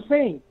 Jalen, I'm just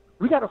saying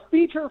we got to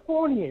feature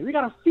Fournier. We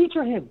got to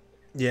feature him.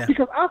 Yeah.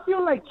 Because I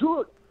feel like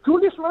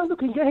Julius Randle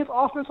can get his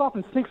offense off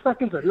in 6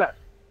 seconds or less.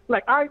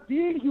 Like,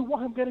 ideally, you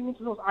want him getting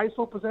into those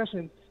ISO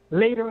possessions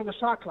later in the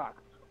shot clock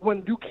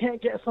when you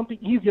can't get something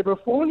easier.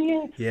 But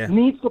Fournier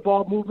needs the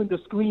ball moving the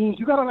screens.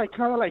 You got to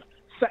kind of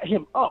set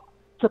him up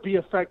to be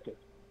effective.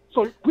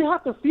 So we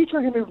have to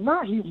feature him. If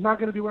not, he's not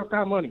going to be worth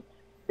that money.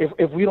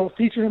 If we don't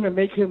feature him and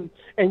make him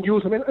and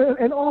use him.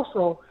 And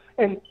also,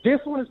 and this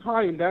one is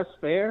probably less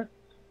fair,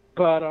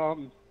 but,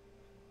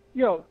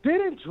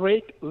 didn't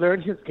Drake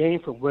learn his game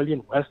from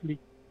William Wesley?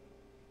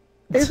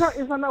 Is that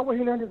not where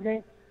he learned his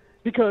game?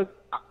 Because,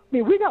 I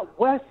mean, we got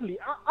Wesley.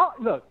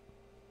 Look,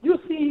 you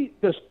see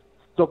the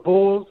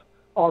Bulls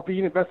are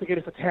being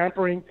investigated for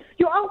tampering.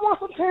 Yo, I want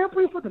some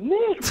tampering for the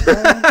Knicks,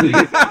 man.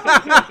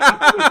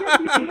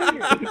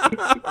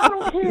 I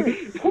don't care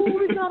who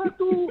we gotta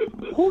do,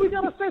 who we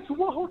gotta send to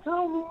what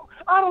hotel room.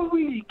 I don't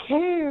really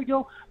care,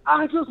 yo.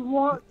 I just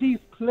want these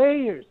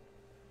players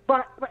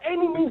by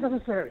any means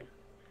necessary.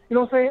 You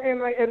know what I'm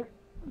saying? And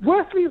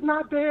Wesley's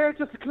not there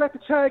just to collect a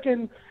check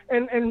and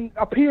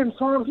appear in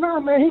songs. No,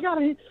 man, he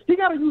gotta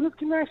use his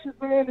connections,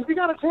 man. If he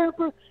gotta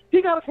tamper,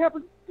 he gotta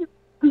tamper.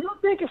 Do you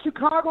think if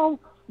Chicago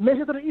makes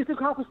it to the Eastern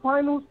Conference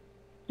Finals,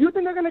 do you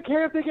think they're gonna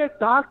care if they get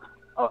docked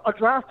a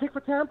draft pick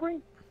for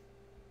tampering?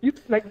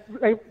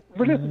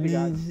 Realistically,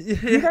 guys,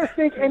 do you guys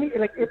think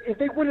if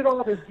they win it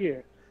all this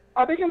year,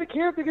 are they gonna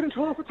care if they get in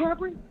trouble for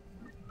tampering?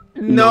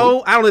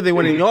 No, I don't think they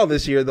win it all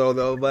this year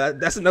though. But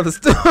that's another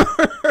story.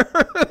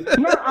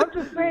 No, I'm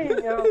just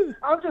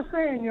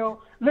saying,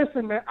 yo.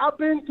 Listen, man, I've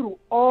been through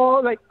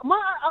all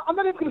I'm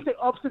not even gonna say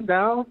ups and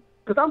downs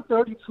because I'm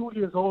 32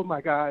 years old,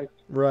 my guys.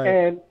 Right.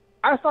 And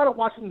I started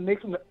watching the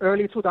Knicks in the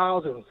early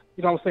 2000s.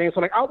 You know what I'm saying?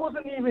 So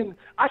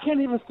I can't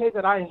even say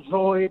that I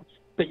enjoyed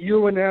the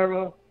Ewing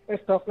era and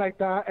stuff like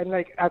that. And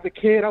as a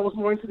kid, I was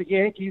more into the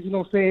Yankees. You know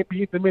what I'm saying?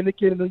 Being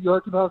Dominican in New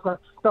York, that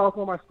was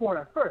more my sport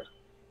at first.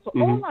 So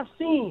all I've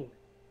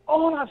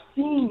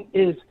seen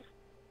is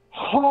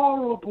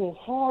horrible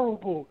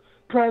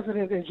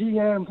presidents and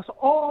GMs. That's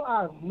all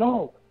I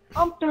know.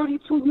 I'm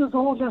 32 years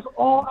old. That's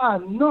all I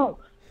know.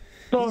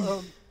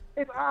 So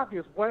it's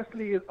obvious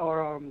Wesley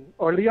or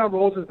Leon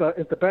Rose is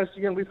the best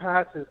GM we've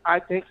had since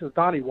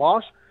Donnie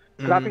Walsh.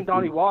 Because I think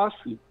Donnie Walsh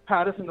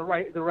had us in the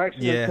right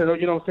direction. Yeah. To,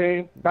 you know what I'm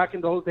saying? Back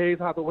in those days,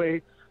 how the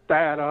way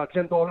that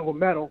Ken Dolan would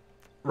meddle.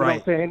 You know what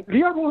I'm saying?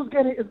 Leon Rose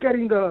is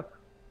getting the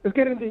you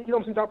know what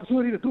I'm saying, the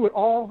opportunity to do it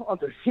all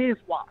under his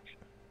watch.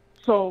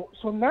 So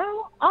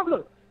now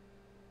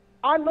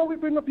I know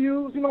we've been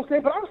abused, you know what I'm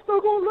saying, but I'm still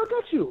gonna look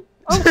at you.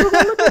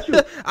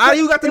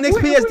 You got the Knicks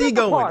PSD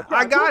going. Park,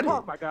 I got it.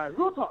 Talk, my guy.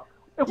 Real talk.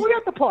 If we're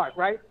at the park,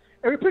 right,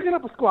 and we're picking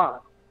up a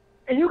squad,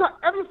 and you got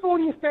Evan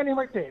Fournier standing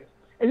right there,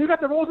 and you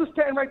got the Roses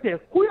standing right there,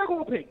 who y'all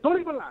gonna pick? Don't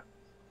even lie.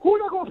 Who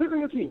y'all gonna pick on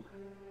your team?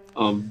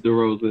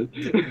 DeRozan.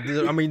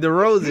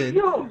 DeRozan.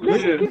 Yo,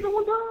 let's keep it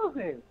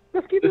 1,000.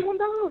 Let's keep it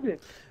 1,000.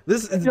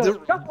 That's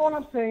all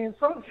I'm saying.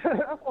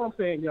 That's all I'm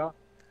saying, y'all.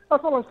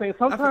 That's all I'm saying.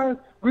 Sometimes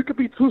we could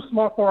be too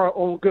smart for our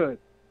own good.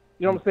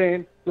 You know what I'm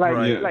saying?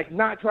 Like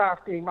not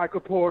drafting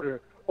Michael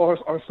Porter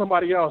or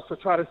somebody else to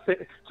try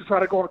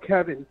to go on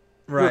Kevin.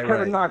 Right.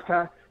 Kevin Knox.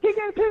 He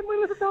getting paid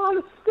millions of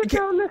dollars. Sit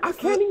down, listen,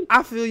 Kenny.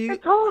 I feel you.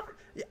 And talk.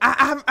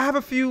 I have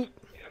a few.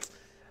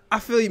 I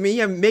feel you, man.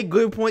 You make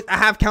good points. I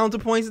have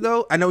counterpoints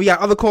though. I know we got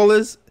other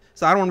callers,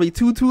 so I don't want to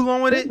be too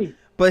long with it.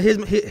 But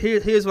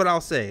here's what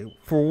I'll say.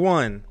 For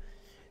one,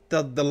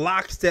 the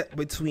lockstep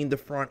between the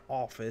front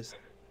office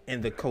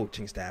and the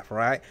coaching staff,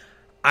 right?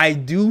 I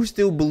do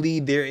still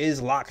believe there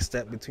is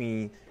lockstep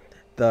between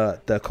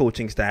the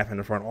coaching staff and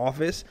the front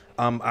office.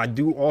 I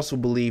do also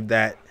believe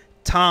that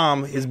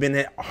Tom has been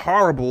a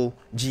horrible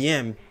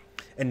GM,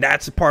 and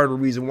that's part of the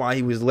reason why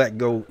he was let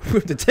go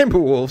with the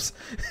Timberwolves.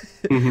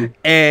 Mm-hmm.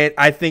 And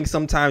I think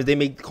sometimes they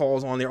make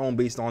calls on their own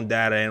based on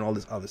data and all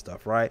this other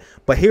stuff, right?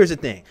 But here's the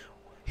thing.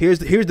 Here's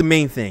the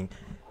main thing.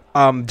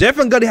 Jeff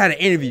Van Gundy had an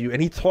interview,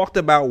 and he talked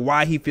about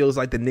why he feels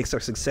like the Knicks are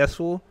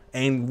successful.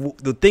 And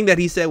the thing that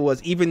he said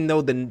was, even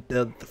though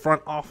the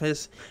front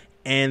office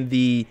and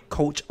the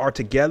coach are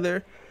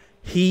together,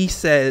 he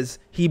says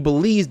he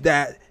believes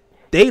that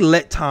they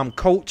let Tom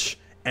coach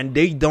and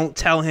they don't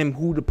tell him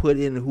who to put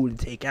in and who to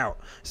take out.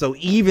 So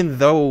even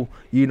though,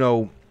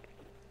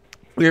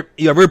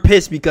 we're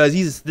pissed because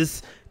he's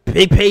this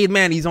big paid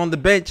man, he's on the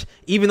bench,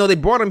 even though they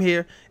brought him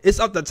here, it's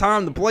up to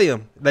Tom to play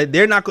him. Like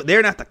they're not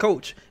the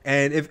coach.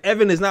 And if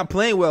Evan is not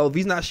playing well, if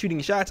he's not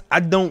shooting shots, I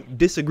don't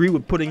disagree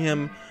with putting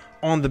him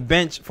on the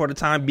bench for the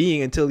time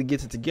being until he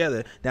gets it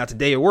together. Now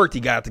today it worked.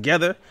 He got it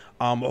together.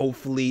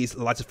 Hopefully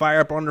lots of fire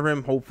up under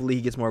him. Hopefully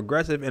he gets more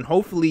aggressive, and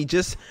hopefully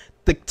just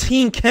the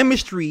team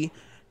chemistry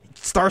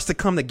starts to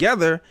come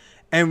together,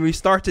 and he'll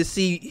start to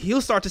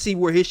see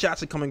where his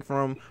shots are coming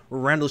from,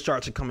 where Randall's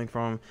shots are coming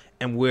from,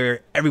 and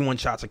where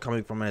everyone's shots are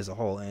coming from as a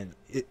whole. And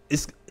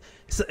it's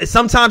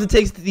sometimes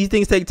these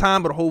things take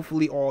time, but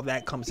hopefully all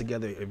that comes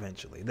together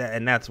eventually.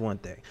 That's one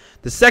thing.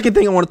 The second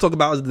thing I want to talk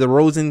about is the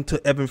DeRozan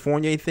to Evan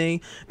Fournier thing.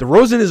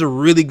 DeRozan is a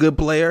really good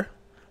player,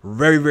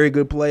 very, very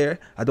good player.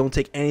 I don't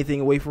take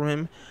anything away from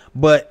him,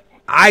 but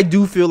I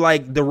do feel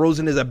like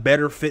DeRozan is a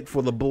better fit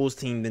for the Bulls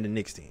team than the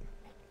Knicks team.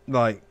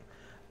 Like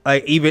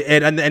even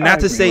and not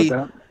to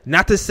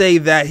say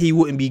that he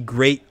wouldn't be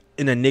great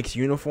in a Knicks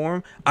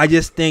uniform. I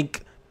just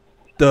think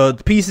the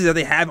pieces that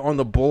they have on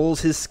the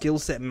Bulls, his skill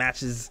set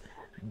matches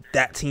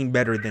that team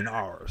better than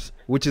ours,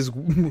 which is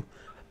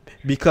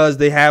because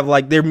they have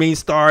like their main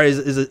star is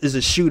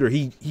a shooter.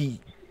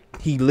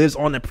 He lives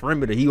on the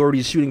perimeter. He already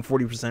is shooting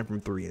 40% from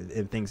three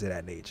and things of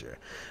that nature.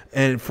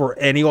 And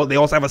they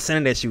also have a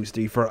center that shoots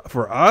three.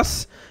 For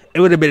us, it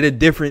would have been a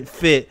different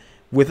fit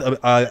with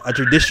a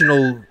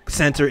traditional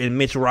center in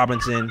Mitch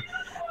Robinson,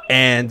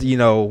 and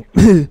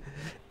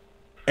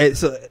and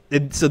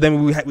so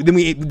then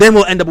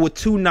we'll end up with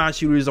two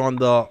non-shooters on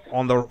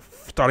the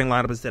starting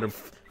lineup instead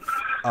of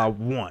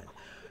one,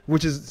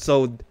 which is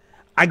so.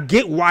 I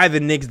get why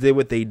the Knicks did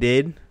what they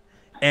did,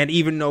 and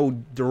even though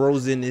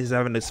DeRozan is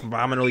having this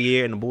phenomenal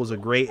year and the Bulls are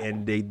great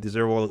and they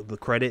deserve all the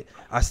credit,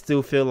 I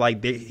still feel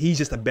like he's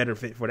just a better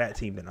fit for that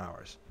team than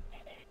ours.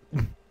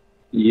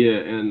 Yeah,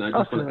 and I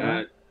just want to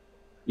add.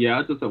 Yeah,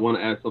 I just want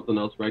to add something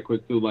else right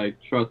quick too. Like,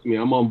 trust me,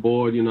 I'm on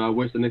board. I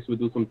wish the Knicks would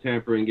do some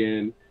tampering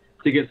and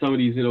to get some of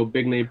these,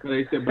 big name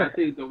players. But I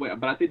think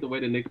the way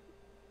the Knicks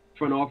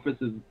front office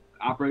is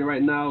operating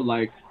right now,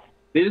 like,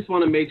 they just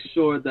want to make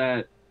sure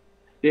that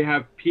they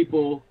have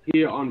people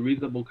here on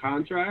reasonable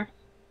contracts.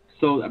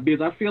 So,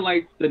 because I feel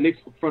like the Knicks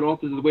front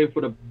office is waiting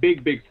for the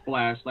big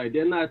splash. Like,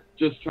 they're not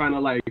just trying to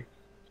like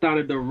sign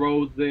a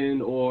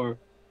DeRozan or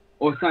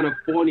sign a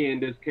Fournier in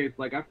this case.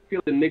 Like, I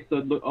feel the Knicks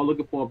are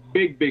looking for a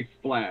big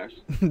splash.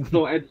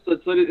 so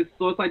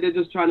it's like they're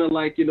just trying to,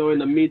 like, in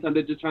the meantime,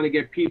 they're just trying to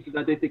get pieces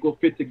that they think will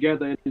fit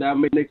together and that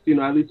make Knicks,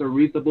 at least a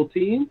reasonable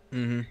team.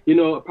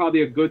 Mm-hmm.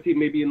 Probably a good team,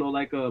 maybe,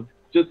 like a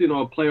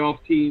playoff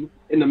team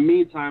in the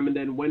meantime. And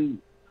then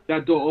when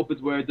that door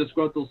opens where a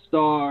disgruntled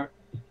star,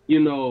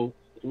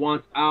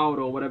 wants out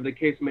or whatever the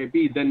case may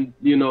be, then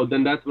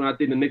that's when I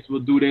think the Knicks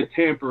will do their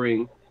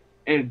tampering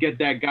and get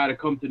that guy to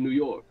come to New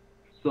York.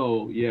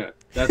 So, yeah,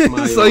 that's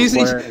my... So you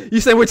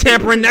say we're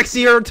tampering next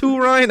year or two,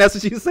 Ryan? That's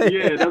what you say?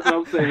 Yeah, that's what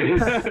I'm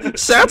saying.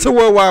 Shout out to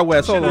World Wide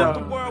West. Hold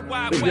on.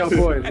 Yo,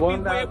 boys,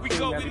 one last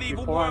thing, man,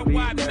 before I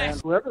leave, man.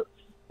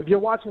 If you're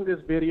watching this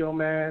video,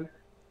 man,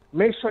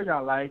 make sure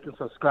y'all like and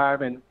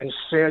subscribe and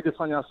share this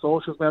on your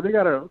socials, man. We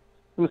got to,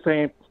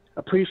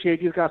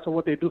 appreciate these guys for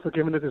what they do for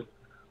giving us this,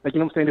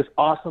 this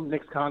awesome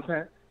Knicks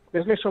content.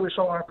 Let's make sure we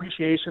show our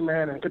appreciation,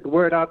 man, and get the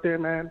word out there,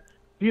 man.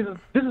 This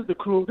is the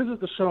crew. This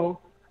is the show.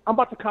 I'm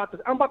about to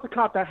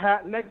cop that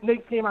hat.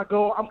 Next game I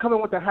go, I'm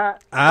coming with the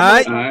hat.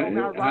 I'm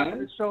not rocking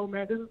this show,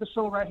 man. This is the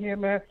show right here,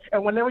 man.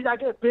 And whenever y'all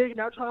get big,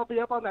 now trying to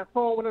be up on that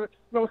phone, whenever,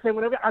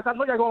 whenever, I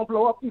know y'all going to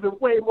blow up even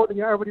way more than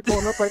y'all already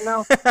blowing up right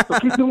now. So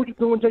keep doing what you're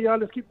doing, Jay.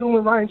 Let's keep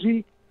doing Ryan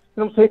G.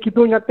 Keep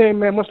doing your thing,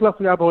 man. Much love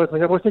for y'all boys, man.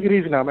 Y'all boys take it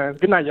easy now, man.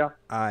 Good night, y'all.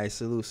 All right,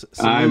 salute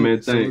to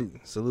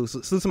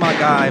my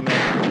guy,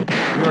 man.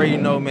 You already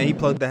know, man. He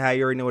plugged the hat.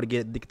 You already know where to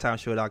get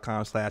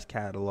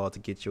knickoftimeshow.com/catalog to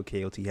get your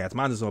KOT hats.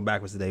 Mine is on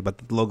backwards today, but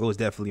the logo is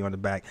definitely on the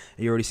back.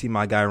 And you already see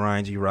my guy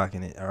Ryan G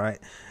rocking it. All right.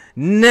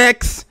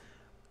 Next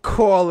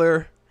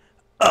caller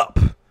up.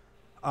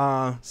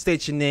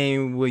 State your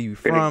name. Where you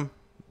from?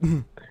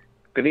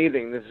 Good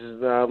evening. This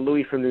is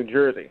Louis from New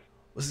Jersey.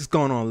 What's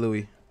going on,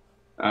 Louis?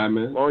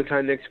 Man.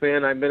 Long-time Knicks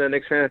fan. I've been a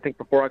Knicks fan, I think,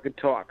 before I could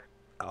talk.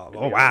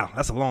 Oh wow.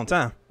 That's a long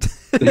time.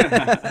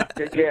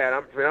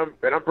 Yeah,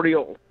 and I'm pretty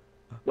old.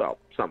 Well,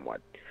 somewhat.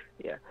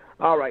 Yeah.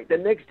 All right. The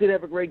Knicks did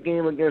have a great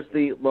game against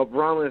the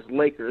LeBronless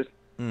Lakers.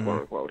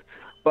 quote unquote.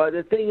 But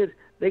the thing is,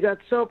 they got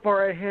so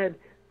far ahead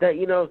that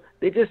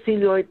they just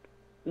seem to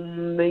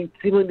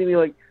be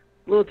like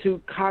a little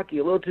too cocky,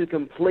 a little too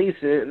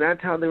complacent, and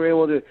that's how they were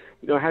able to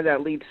have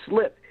that lead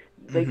slip.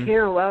 They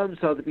can't allow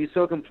themselves to be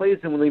so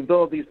complacent when they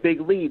build these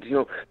big leads,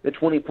 the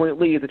 20-point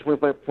leads, the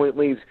 25-point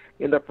leads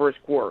in the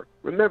first quarter.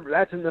 Remember,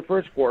 that's in the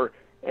first quarter.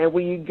 And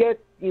when you get,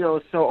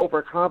 so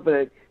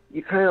overconfident,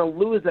 you kind of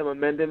lose that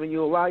momentum and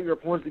you allow your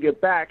opponents to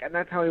get back, and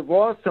that's how we've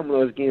lost some of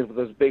those games with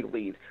those big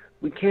leads.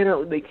 They can't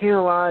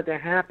allow it to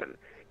happen.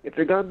 If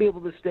they're going to be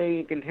able to stay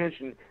in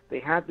contention, they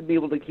have to be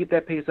able to keep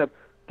that pace up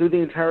through the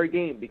entire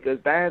game, because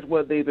that is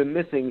what they've been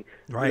missing,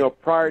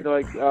 prior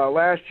to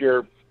last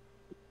year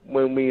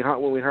when we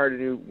hired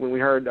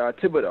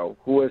Thibodeau,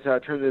 who has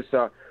turned his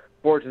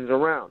fortunes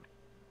around.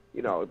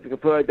 If you can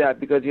put it like that,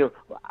 because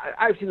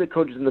I've seen the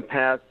coaches in the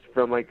past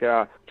from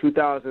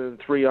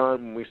 2003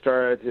 on, when we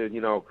started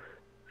to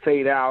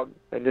fade out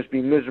and just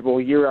be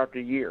miserable year after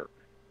year.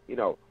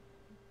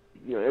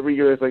 Every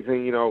year it's like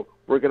saying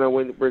we're gonna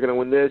win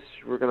this,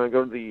 we're gonna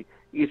go to the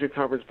Eastern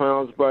Conference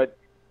Finals, but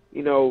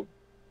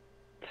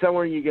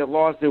somewhere you get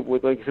lost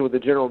with, like you said, with the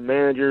general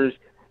managers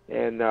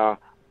and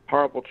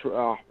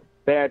horrible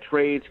bad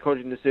trades,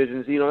 coaching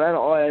decisions. That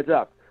all adds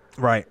up.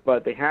 Right.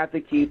 But they have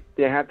to keep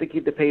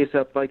the pace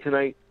up like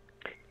tonight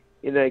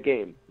in that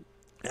game.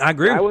 I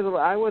agree. I was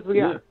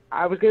getting a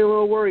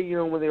little worried,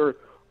 when they were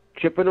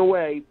chipping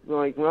away.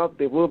 Like, well,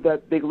 they blew up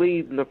that big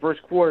lead in the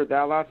first quarter.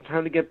 That allowed some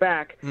time to get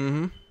back.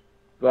 Mm-hmm.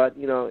 But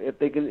if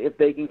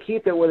they can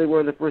keep that where they were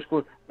in the first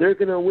quarter, they're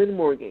going to win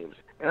more games.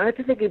 And I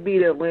think they could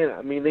beat Atlanta.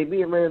 I mean, they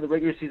beat Atlanta in the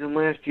regular season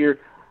last year.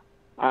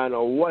 I don't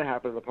know what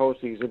happened in the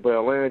postseason, but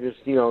Atlanta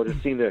just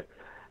seemed to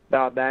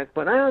bow back.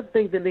 But I don't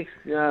think the Knicks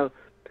will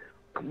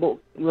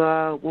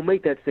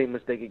make that same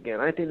mistake again.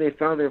 I think they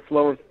found their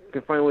flow and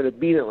can find a way to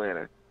beat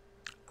Atlanta.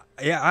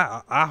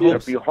 Yeah, I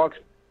hope so.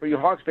 For you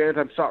Hawks fans,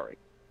 I'm sorry.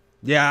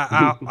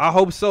 Yeah, I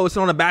hope so. It's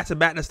on a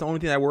back-to-back. That's the only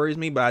thing that worries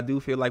me, but I do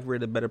feel like we're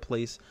in a better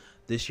place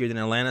this year than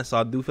Atlanta, so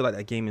I do feel like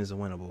that game is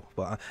winnable.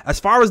 But as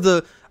far as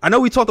I know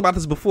we talked about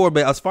this before,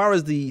 but as far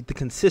as the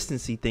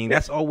consistency thing,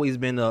 that's always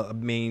been a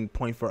main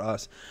point for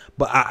us.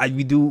 But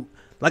we do,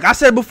 like I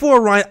said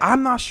before, Ryan,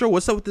 I'm not sure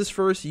what's up with this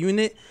first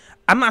unit.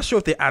 I'm not sure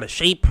if they're out of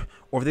shape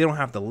or if they don't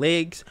have the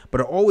legs, but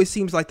it always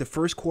seems like the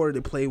first quarter they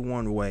play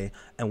one way,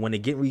 and when they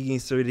get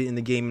reinserted in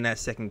the game in that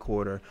second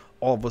quarter,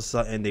 all of a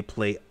sudden they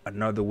play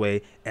another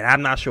way. And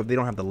I'm not sure if they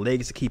don't have the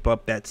legs to keep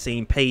up that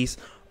same pace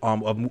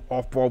of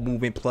off-ball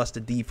movement, plus the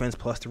defense,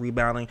 plus the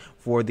rebounding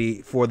for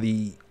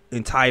the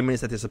entire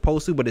minutes that they're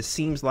supposed to. But it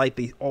seems like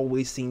they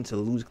always seem to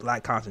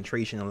lack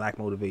concentration and lack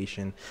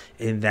motivation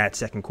in that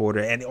second quarter,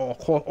 and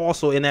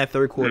also in that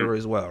third quarter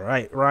as well,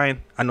 right,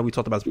 Ryan? I know we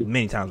talked about this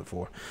many times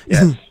before.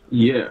 Yes.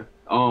 Yeah.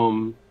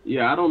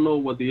 I don't know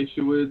what the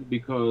issue is,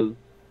 because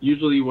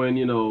usually when,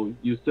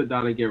 you sit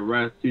down and get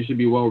rest, you should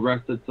be well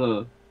rested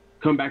to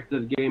come back to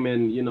the game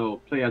and,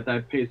 play at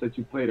that pace that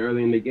you played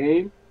early in the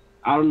game.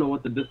 I don't know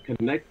what the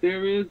disconnect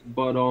there is,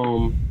 but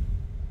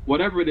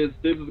whatever it is,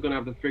 Tibbs is going to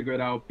have to figure it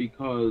out,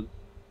 because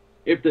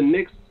if the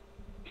Knicks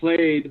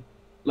played,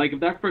 if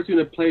that first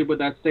unit played with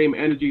that same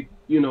energy,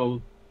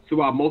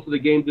 throughout most of the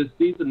games this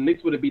season, the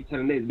Knicks wouldn't be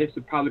 10-8. The Knicks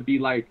would probably be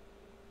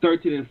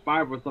 13-5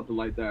 or something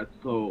like that.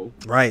 So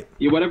right,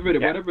 whatever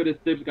it is,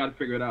 Tibbs got to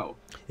figure it out.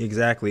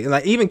 Exactly,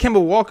 and even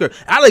Kemba Walker,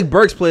 Alec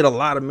Burks played a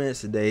lot of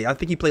minutes today. I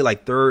think he played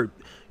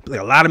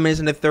a lot of minutes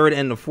in the third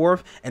and the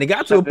fourth, and it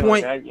got to a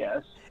point. Like that,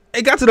 yes.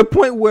 It got to the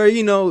point where,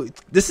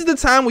 this is the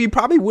time where you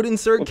probably would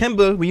insert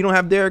Kemba when you don't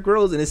have Derrick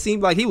Rose, and it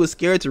seemed like he was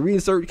scared to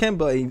reinsert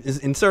Kemba.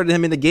 He inserted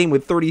him in the game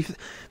with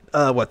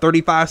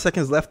 35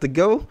 seconds left to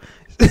go.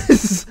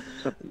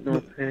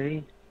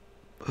 Okay.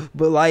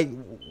 But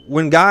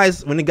when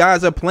the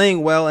guys are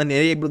playing well and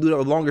they're able to do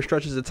it longer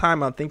stretches of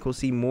time, I think we'll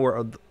see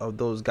more of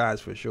those guys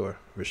for sure,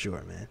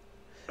 man.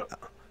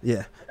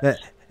 Yeah.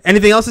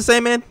 Anything else to say,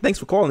 man? Thanks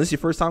for calling. This is your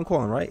first time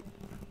calling, right?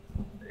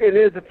 It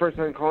is the first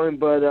time calling,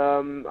 but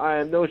I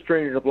am no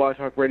stranger to Blog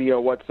Talk Radio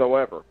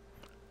whatsoever.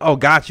 Oh,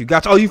 got you.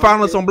 Oh, you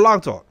found us on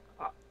Blog Talk.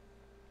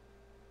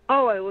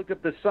 I looked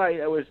up the site.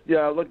 I was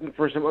looking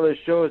for some other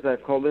shows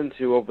I've called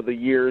into over the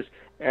years,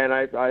 and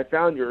I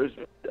found yours.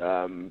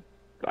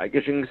 I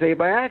guess you can say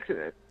by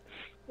accident.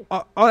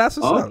 Oh, that's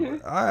what's okay.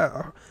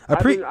 up.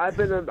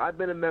 I've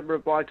been a member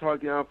of Blog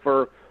Talk now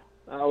for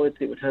let's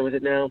see, what time is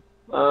it now?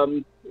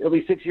 It'll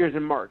be 6 years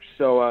in March.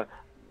 So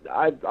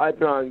I've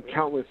been on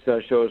countless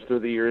shows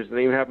through the years, and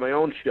I even have my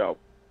own show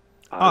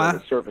on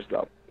the surface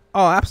stuff.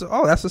 Oh, absolutely.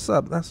 Oh, that's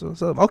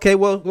what's up. Okay,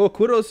 well,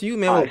 kudos to you,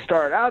 man. I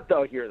started out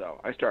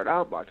I started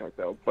out Blog Talk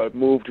though, but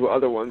moved to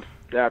other ones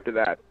after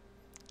that.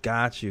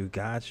 Got you.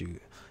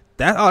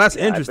 That's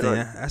interesting.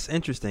 That's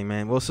interesting,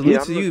 man. Well,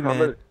 salute to you,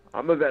 man.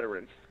 I'm a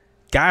veteran.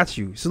 Got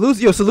you. Salute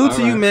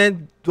to you,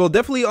 man. Well,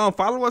 definitely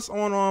follow us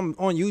on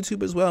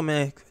YouTube as well,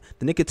 man.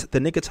 The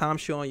Knick of Time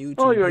show on YouTube.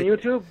 Oh, you're on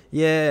YouTube?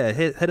 Yeah,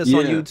 hit us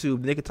on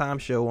YouTube. The Knick of Time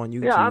show on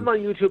YouTube. Yeah, I'm on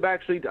YouTube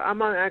actually.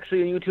 I'm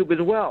actually on YouTube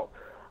as well.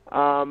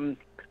 I'm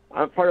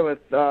part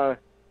of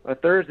a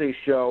Thursday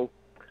show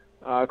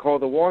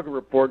called The Walker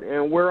Report,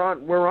 and we're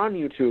on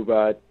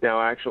YouTube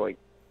now. Actually,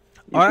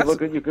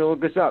 you can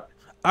look us up.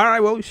 All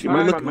right, well, You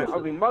might have my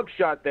ugly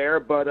mugshot there,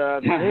 but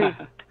hey,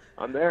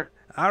 I'm there.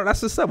 all right,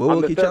 that's what's up. We'll I'm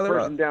look the each third other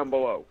person up. down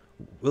below.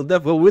 We'll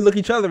look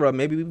each other up.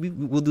 Maybe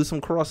we'll do some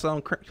cross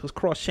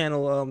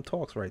channel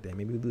talks right there.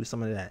 Maybe we'll do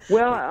some of that.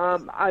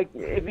 Well,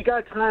 if you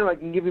got time, I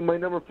can give you my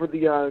number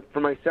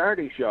for my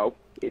Saturday show,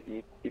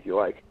 if you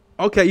like.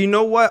 Okay, you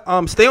know what?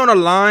 Stay on the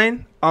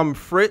line.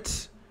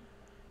 Fritz,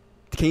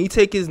 can you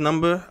take his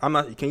number?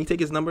 Can you take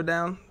his number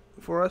down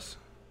for us,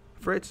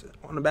 Fritz,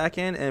 on the back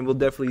end, and we'll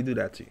definitely do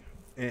that to you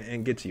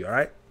and get to you. All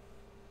right.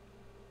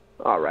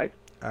 All right.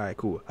 All right.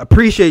 Cool.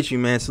 Appreciate you,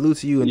 man. Salute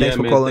to you, and thanks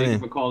for calling in.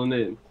 Thank you for calling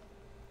in.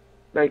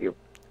 Thank you.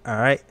 All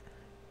right.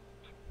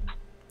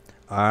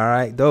 All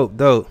right.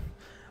 Dope. All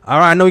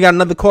right. I know we got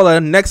another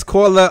caller. Next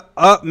caller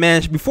up,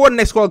 man. Before the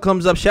next caller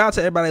comes up, shout out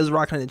to everybody who's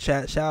rocking in the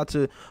chat. Shout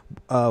out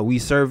to We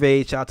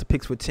Surveyed. Shout out to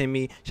Picks with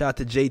Timmy. Shout out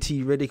to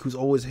JT Riddick, who's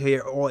always here,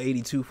 all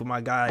 82 for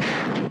my guy,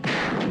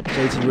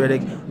 JT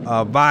Riddick.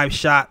 Vibe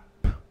Shot.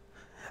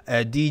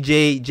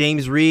 DJ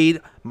James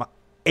Reed,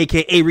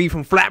 a.k.a. Reed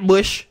from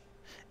Flatbush.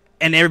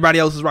 And everybody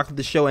else is rocking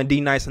the show. And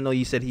D Nice, I know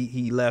you said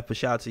he left, but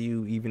shout out to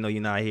you, even though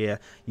you're not here.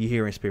 You're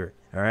here in spirit.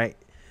 All right.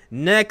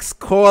 Next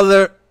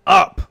caller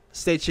up.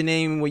 State your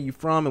name, where you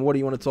from, and what do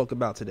you want to talk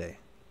about today?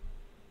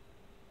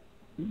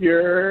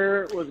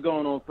 What's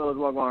going on, fellas?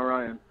 Welcome on,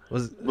 Ryan.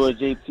 Boy,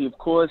 JT, of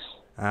course.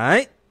 All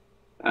right.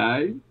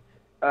 All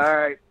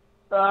right.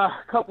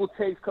 Couple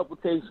takes.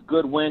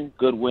 Good win.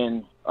 Good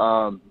win.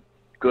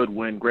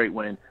 Great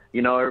win.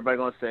 You know, everybody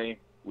gonna say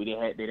they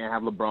didn't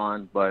have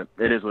LeBron, but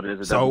it is what it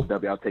is. So?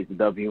 W. I'll take the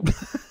W.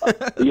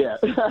 Yeah,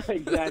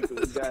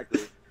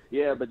 exactly.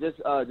 Yeah, but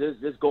just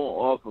going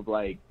off of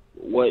like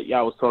what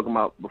y'all was talking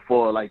about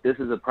before, like this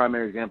is a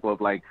primary example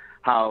of like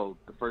how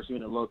the first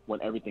unit look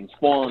when everything's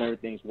falling,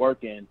 everything's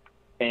working,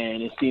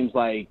 and it seems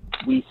like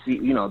we see,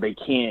 you know, they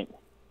can't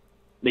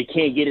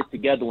get it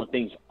together when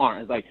things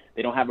aren't. It's like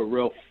they don't have a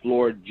real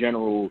floor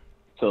general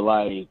to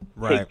like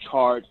take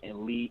charge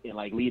and lead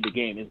the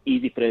game. It's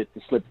easy for it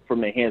to slip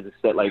from their hands,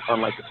 instead, like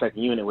unlike the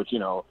second unit, which, you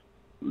know,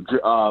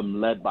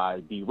 led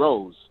by D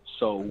Rose.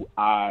 So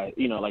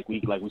like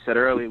we said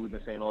earlier, we've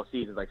been saying all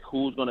season, like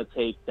who's gonna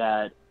take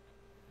that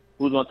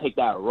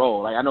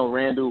role? Like I know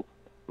Randall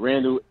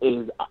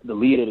is the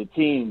leader of the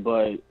team,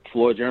 but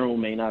floor general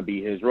may not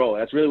be his role.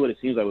 That's really what it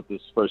seems like with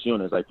this first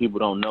unit. It's like people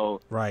don't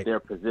know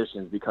their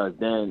positions because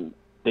then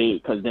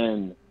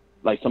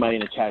like somebody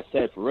in the chat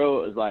said, for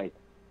real, is like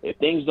if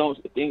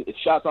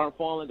shots aren't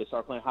falling, they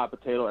start playing hot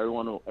potato.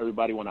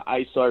 Everybody want to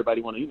ISO.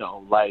 Everybody want to, you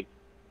know, like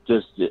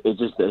it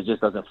just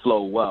doesn't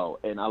flow well.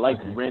 And I like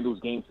Randall's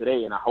game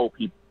today, and I hope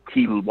he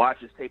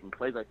watches tape and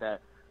plays like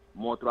that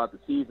more throughout the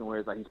season. Where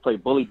it's like he's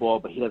played bully ball,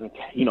 but he doesn't,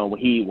 you know, when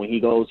he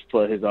goes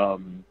for his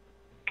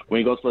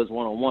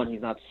one-on-one,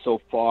 he's not so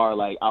far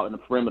like out in the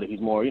perimeter.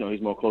 He's more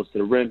close to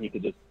the rim. He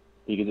could just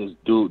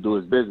do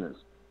his business.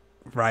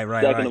 Right.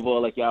 Second of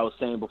all, like y'all was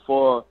saying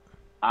before,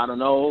 I don't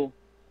know.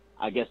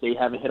 I guess they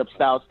haven't hit up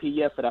Styles P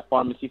yet for that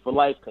pharmacy for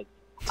life, because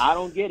I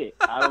don't get it.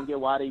 I don't get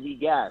why they be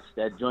gassed.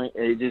 That joint,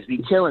 it just be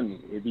killing me.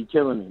 It be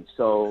killing me.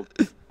 So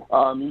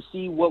you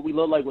see what we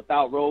look like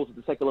without Rose, what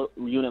the second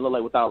unit look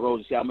like without Rose.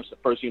 You see how much the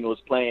first unit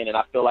was playing, and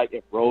I feel like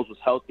if Rose was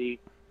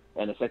healthy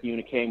and the second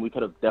unit came, we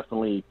could have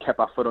definitely kept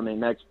our foot on their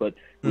necks, but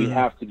we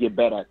have to get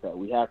better at that.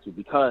 We have to,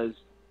 because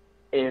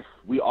if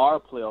we are a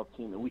playoff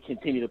team and we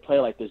continue to play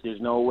like this, there's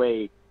no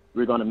way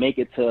we're going to make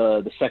it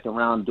to the second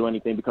round and do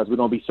anything, because we're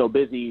going to be so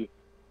busy.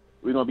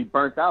 We're going to be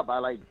burnt out by,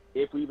 like,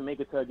 if we even make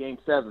it to a Game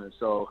 7.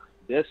 So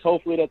this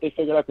hopefully that they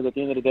figure it out, because at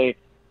the end of the day,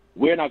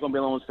 we're not going to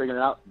be the ones figuring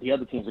it out. The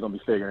other teams are going to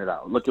be figuring it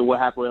out. Look at what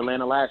happened with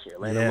Atlanta last year.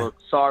 Atlanta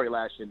looked sorry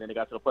last year, and then they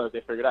got to the playoffs. They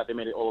figured it out. They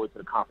made it all the way to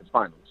the conference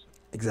finals.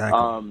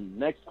 Exactly.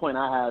 Next point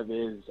I have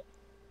is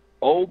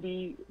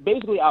Obi,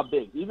 basically our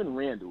bigs, even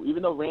Randall.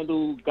 Even though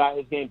Randall got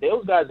his game,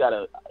 those guys got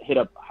to hit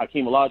up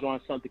Hakeem Olajuwon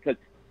or something, because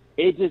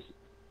it just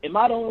 – am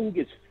I the one who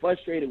gets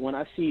frustrated when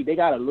I see they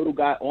got a little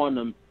guy on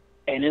them,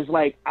 and it's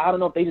like, I don't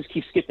know if they just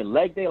keep skipping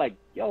leg day. Like,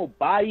 yo,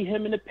 body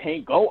him in the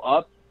paint, go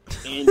up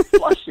and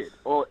flush it,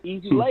 or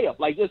easy layup.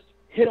 Like, just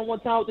hit him one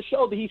time with the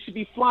shoulder. He should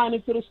be flying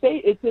into the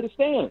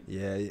stand.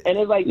 Yeah. And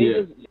it's like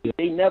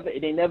they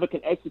never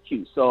can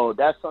execute. So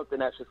that's something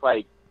that's just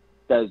like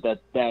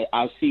that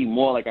I see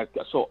more. Like I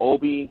saw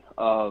Obi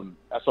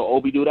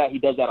do that. He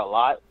does that a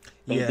lot.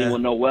 Same thing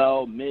with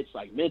Noel, Mitch.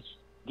 Like Mitch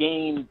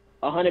gained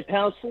 100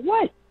 pounds for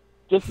what?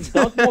 Just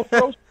dunk more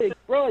throw sticks,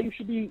 bro. You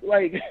should be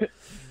like.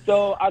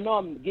 So I know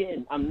I'm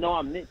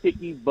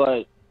nitpicky,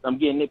 but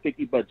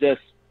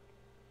just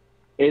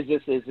it's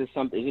just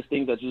something. It's just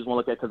things that you just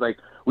want to look at, because like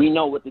we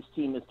know what this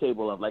team is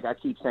capable of. Like I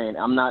keep saying,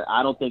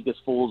 I don't think it's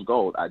fool's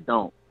gold. I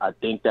don't. I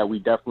think that we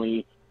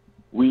definitely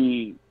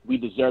we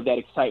deserve that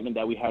excitement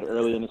that we had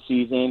earlier in the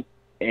season,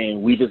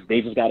 and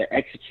they just got to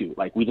execute.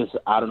 Like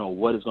I don't know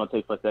what it's going to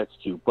take for us to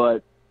execute,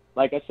 but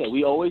like I said,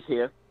 we always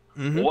here.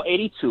 All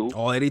 82.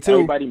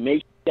 Everybody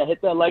make sure you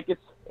hit that like.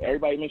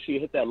 Everybody make sure you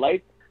hit that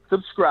like,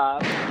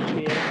 subscribe,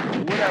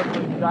 share,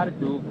 whatever you got to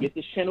do. Get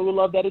this channel the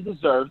love that it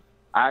deserves.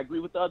 I agree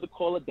with the other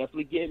caller.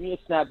 Definitely get me a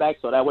snapback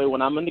so that way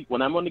when I'm on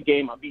the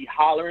game, I'll be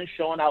hollering,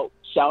 shouting out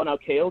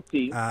KOT.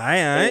 All right.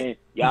 And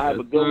y'all have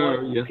a good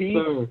one. Yes, Peace.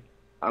 sir.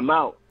 I'm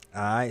out.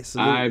 All right.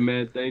 Salute. All right,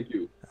 man. Thank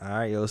you. All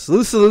right, yo.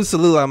 Salute.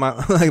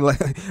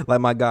 Like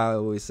my guy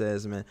always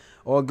says, man.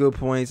 All good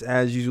points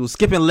as usual.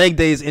 Skipping leg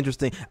day is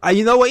interesting.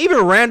 You know what?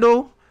 Even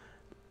Randall,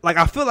 like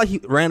I feel like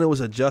Randall was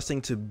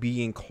adjusting to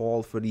being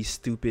called for these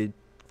stupid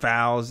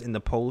fouls in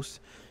the post,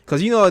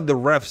 because you know the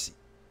refs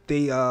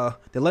they're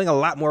letting a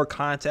lot more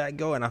contact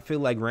go, and I feel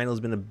like Randall's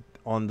been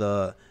on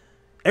the.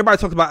 Everybody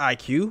talks about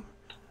IQ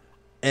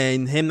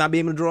and him not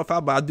being able to draw a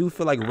foul, but I do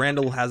feel like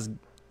Randall has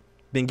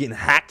been getting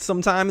hacked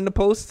sometime in the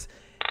post,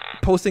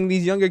 posting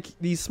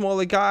these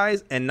smaller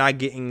guys and not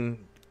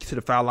getting to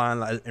the foul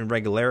line in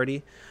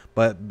regularity.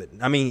 But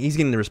I mean, he's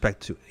getting the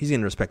respect too. He's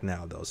getting the respect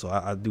now though, so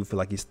I do feel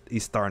like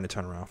he's starting to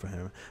turn around for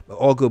him. But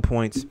all good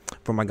points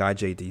for my guy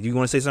JD. Do you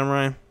want to say something,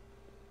 Ryan?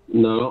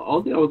 No,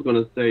 all thing I was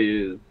gonna say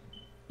is,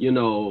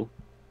 Randall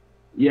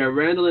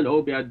and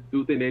Obi, I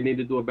do think they need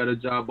to do a better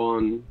job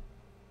on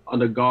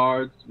the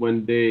guards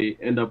when they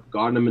end up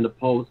guarding them in the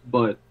post.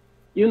 But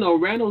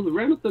Randall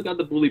still got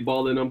the bully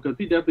ball in him, because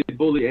he definitely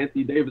bullied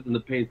Anthony Davis in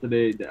the paint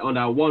today on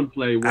that one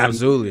play. When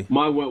Absolutely.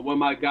 When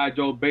my guy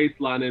drove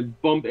baseline and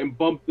bumped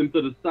him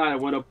to the side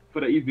and went up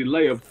for the easy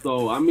layup.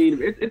 So I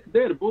mean, it's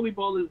there. The bully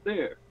ball is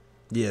there.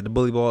 Yeah, the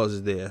bully ball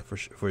is there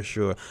for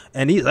sure.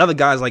 And these other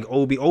guys like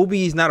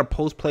Obi is not a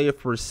post player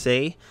per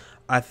se.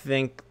 I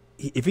think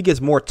if he gets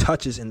more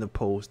touches in the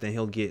post, then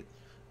he'll get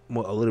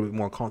a little bit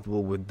more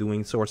comfortable with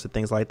doing sorts of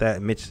things like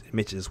that.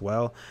 Mitch as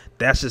well.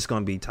 That's just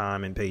going to be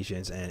time and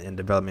patience and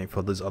development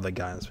for those other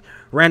guys.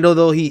 Randall,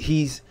 though,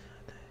 he's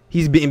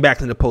beating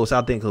back in the post.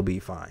 I think he'll be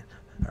fine.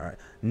 All right.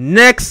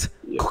 Next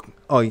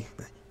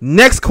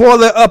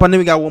caller up. I know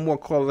we got one more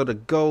caller to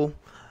go.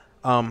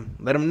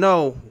 Let him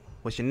know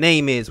what your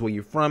name is, where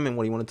you're from, and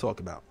what you want to talk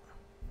about.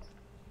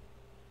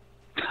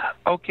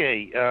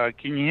 Okay,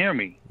 can you hear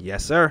me?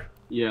 Yes, sir.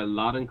 Yeah,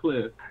 loud and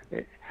clear.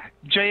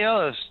 Jay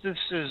Ellis, this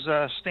is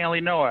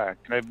Stanley Nowak.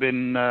 I've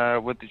been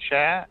with the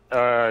chat.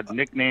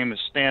 Nickname is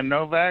Stan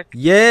Novak.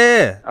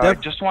 Yeah. I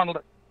just want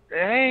to.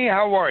 Hey,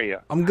 how are you?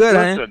 I'm good.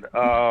 Listen,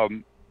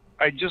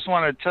 I just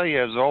want to tell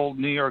you, as an old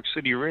New York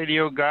City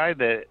radio guy,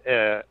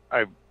 that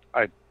I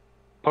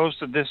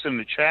posted this in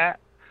the chat,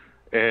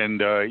 and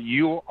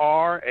you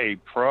are a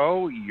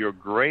pro. You're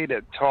great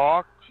at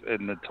talk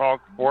in the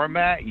talk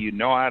format. You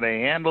know how to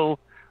handle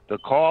the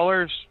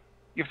callers.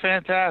 You're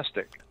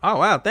fantastic. Oh,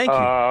 wow. Thank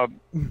you.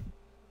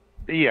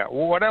 Yeah.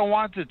 Well, what I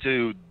wanted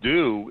to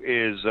do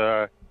is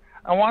I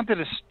wanted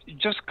to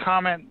just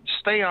comment,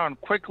 stay on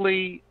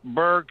quickly,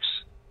 Burks,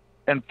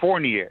 and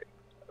Fournier.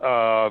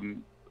 That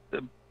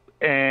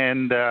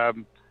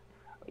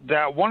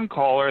one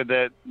caller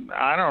that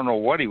I don't know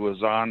what he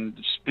was on,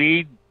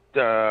 speed,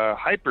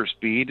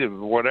 hyperspeed,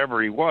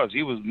 whatever he was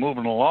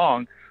moving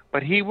along,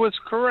 but he was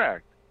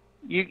correct.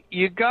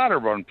 You got to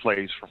run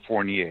plays for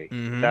Fournier.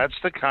 Mm-hmm. That's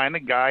the kind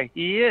of guy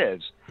he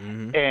is.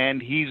 Mm-hmm.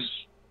 And he's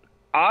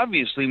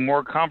obviously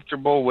more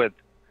comfortable with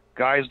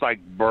guys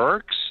like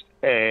Burks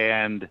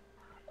and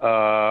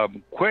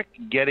Quick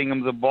getting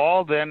him the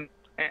ball than,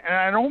 and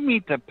I don't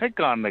mean to pick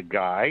on the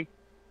guy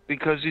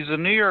because he's a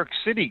New York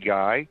City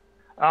guy.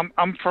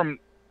 I'm from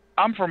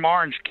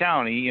Orange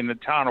County in the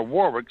town of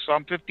Warwick, so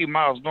I'm 50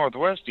 miles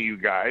northwest of you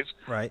guys.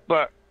 Right.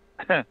 But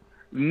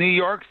New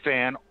York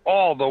fan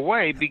all the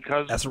way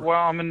because,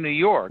 I'm in New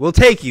York. We'll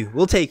take you.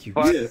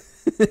 But,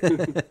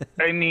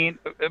 I mean,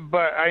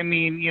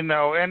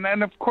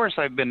 and of course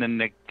I've been in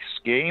Knicks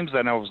games,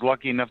 and I was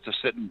lucky enough to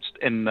sit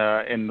in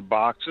the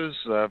boxes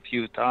a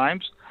few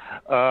times.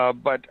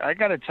 But I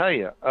got to tell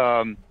you,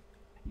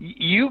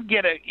 you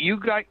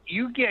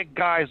get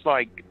guys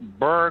like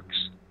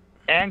Burks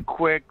and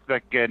Quick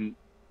that can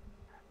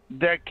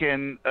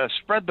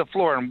spread the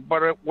floor. And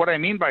what I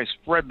mean by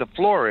spread the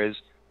floor is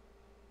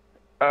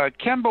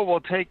Kemba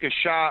will take a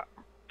shot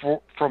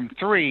from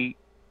three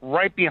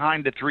right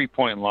behind the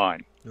 3-point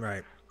line.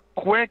 Right.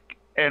 Quick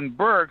and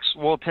Burks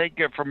will take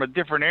it from a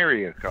different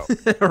area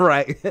code.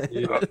 Right.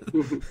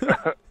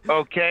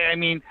 Okay. I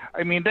mean,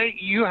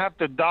 you have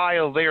to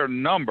dial their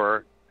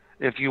number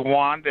if you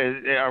want,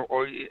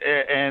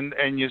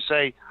 and you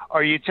say,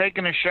 "Are you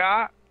taking a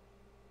shot?"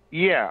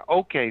 Yeah.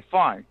 Okay.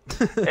 Fine.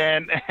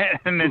 and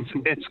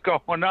it's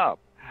going up.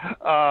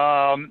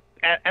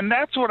 And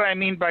that's what I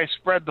mean by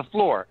spread the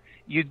floor.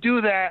 You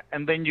do that,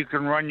 and then you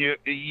can run your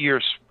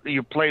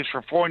plays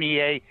for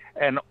Fournier,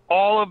 and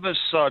all of a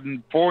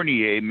sudden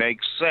Fournier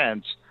makes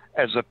sense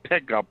as a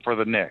pickup for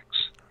the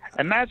Knicks,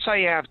 and that's how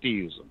you have to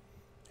use them.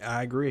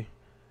 I agree.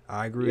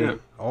 Yeah.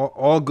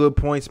 All good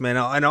points, man.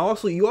 And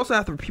also,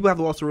 people have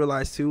to also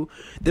realize too,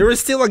 there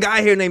is still a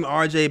guy here named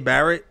RJ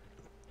Barrett,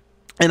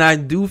 and I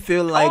do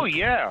feel like, oh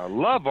yeah,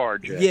 love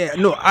RJ. Yeah,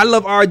 no, I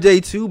love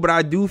RJ too, but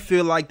I do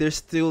feel like there's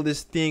still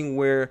this thing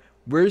where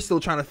we're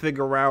still trying to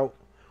figure out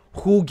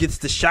who gets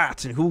the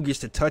shots and who gets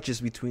the touches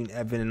between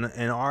Evan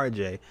and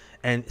RJ.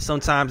 And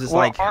sometimes it's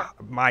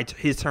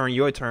his turn,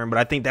 your turn. But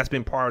I think that's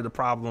been part of the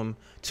problem,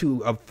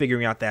 too, of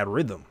figuring out that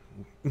rhythm.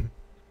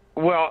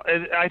 Well,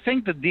 I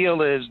think the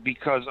deal is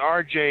because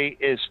RJ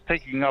is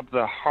picking up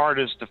the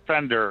hardest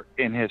defender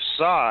in his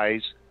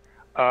size,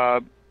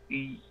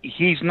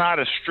 he's not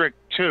a strict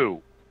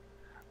 2.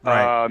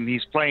 Right.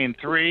 He's playing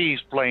 3, he's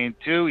playing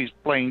 2, he's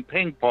playing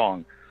ping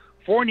pong.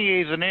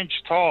 Fournier's an inch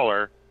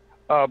taller,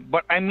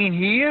 but, I mean,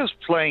 he is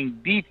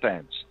playing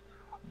defense.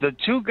 The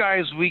 2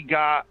 guys we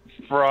got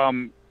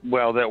from,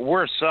 well, that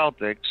were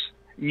Celtics,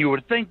 you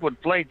would think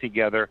would play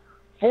together,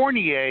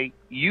 Fournier,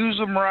 use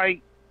him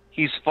right,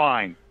 he's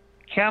fine.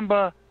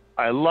 Kemba,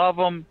 I love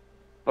him,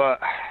 but,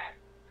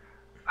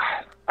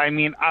 I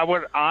mean, I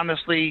would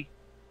honestly,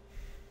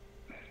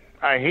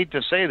 I hate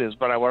to say this,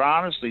 but I would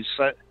honestly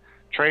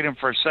trade him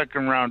for a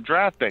second-round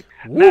draft pick.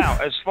 Woof. Now,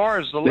 as far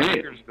as the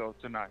Lakers go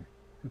tonight,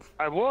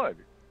 I would.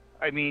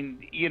 I mean,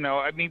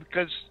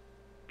 because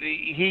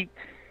he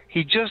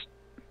just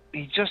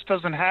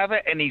doesn't have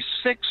it, and he's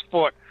 6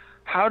 foot.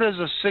 How does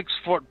a 6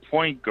 foot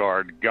point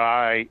guard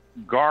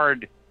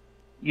guard,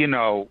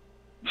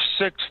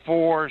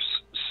 6'4",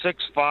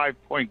 6'5"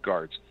 point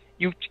guards?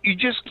 You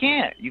just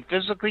can't. You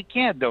physically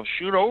can't. They'll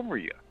shoot over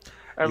you.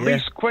 At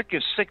least Quick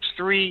is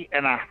 6'3"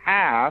 and a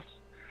half.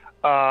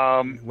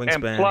 Wingspan.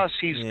 And plus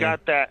he's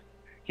got that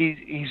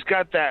he's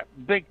got that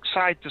big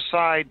side to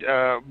side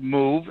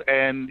move,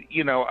 and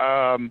he'll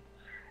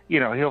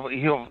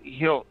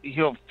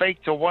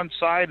fake to one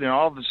side, and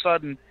all of a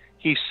sudden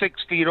he's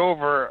 6 feet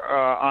over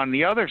on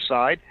the other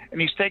side,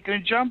 and he's taking a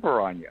jumper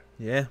on you.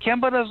 Yeah.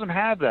 Kemba doesn't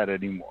have that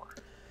anymore.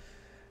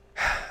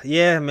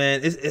 Yeah,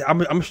 man.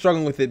 I'm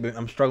struggling with it. But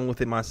I'm struggling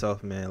with it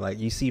myself, man. Like,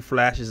 you see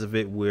flashes of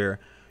it where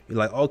you're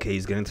like, okay,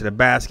 he's getting to the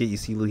basket. You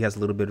see he has a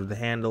little bit of the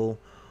handle.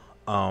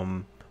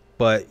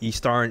 But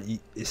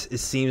it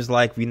seems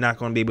like we're not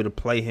going to be able to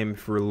play him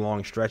for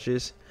long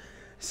stretches.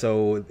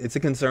 So it's a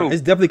concern.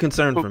 It's definitely a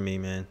concern for me,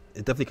 man.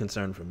 It's definitely a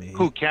concern for me.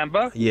 Who,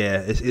 Kemba?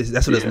 Yeah,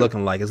 that's what it's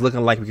looking like. It's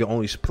looking like we can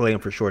only play him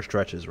for short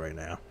stretches right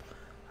now.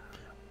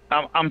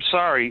 I'm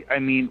sorry. I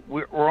mean,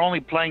 we're only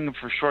playing him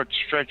for short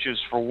stretches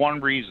for one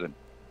reason,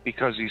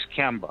 because he's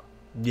Kemba.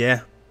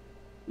 Yeah.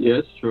 Yeah,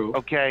 it's true.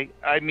 Okay,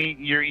 I mean,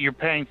 you're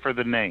paying for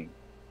the name.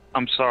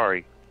 I'm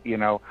sorry,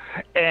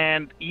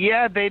 And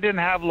yeah, they didn't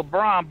have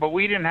LeBron, but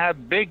we didn't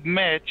have Big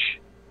Mitch,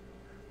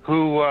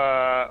 who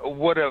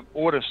would have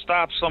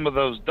stopped some of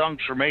those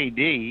dunks from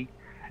AD,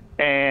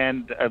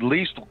 and at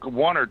least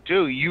one or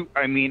two.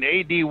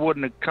 AD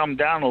wouldn't have come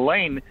down the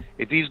lane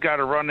if he's got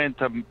to run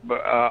into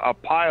a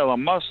pile of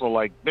muscle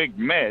like Big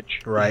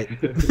Mitch. Right.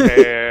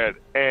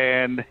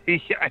 and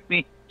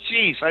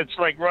geez, it's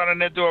like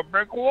running into a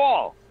brick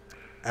wall.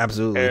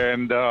 Absolutely.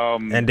 And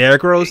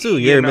Derrick Rose too.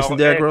 Yeah, missing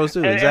Derrick Rose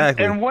too.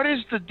 Exactly. And what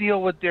is the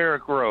deal with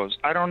Derrick Rose?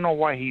 I don't know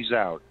why he's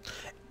out.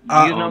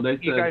 They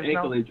said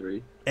ankle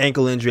injury.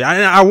 Ankle injury.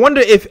 I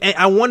wonder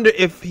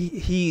if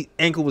he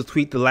ankle was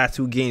tweaked the last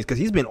 2 games, because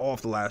he's been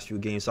off the last few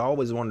games. So I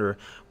always wonder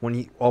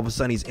when all of a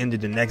sudden he's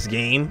injured the next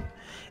game,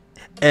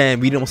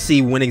 and we don't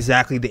see when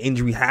exactly the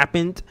injury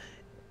happened.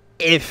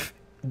 If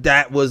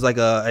that was like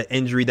a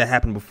injury that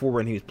happened before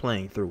when he was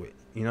playing through it,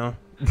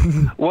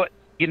 Well,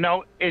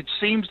 it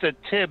seems that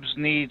Tibbs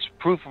needs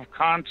proof of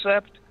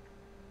concept,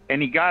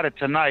 and he got it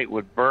tonight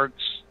with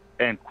Burks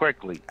and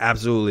Quickly.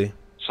 Absolutely.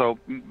 So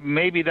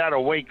maybe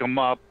that'll wake him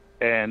up.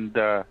 And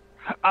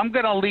I'm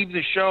going to leave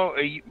the show.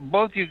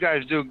 Both you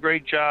guys do a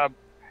great job,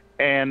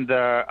 and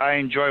I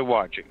enjoy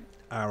watching.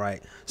 All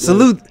right.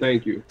 Salute.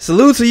 Thank you.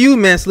 Salute to you,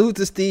 man. Salute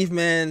to Steve,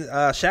 man.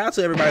 Shout out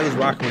to everybody who's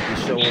rocking with the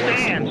show.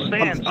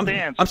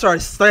 Stan. I'm sorry,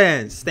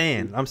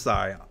 Stan. I'm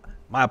sorry.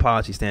 My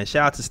apologies, Stan.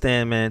 Shout out to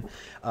Stan, man.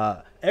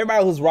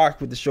 Everybody who's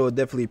rocked with the show,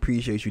 definitely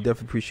appreciate you.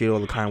 Definitely appreciate all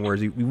the kind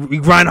words. We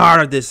grind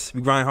hard at this.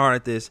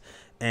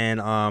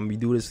 And we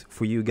do this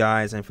for you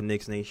guys and for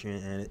Knicks Nation,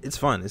 and it's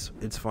fun.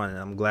 It's fun, and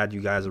I'm glad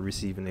you guys are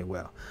receiving it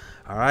well.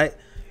 All right,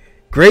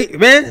 great,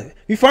 man.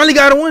 We finally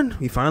got a win.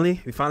 We finally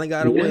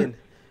got a win.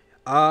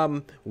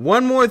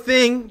 One more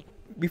thing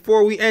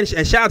before we end,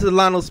 and shout out to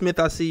Delano Smith.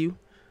 I see you,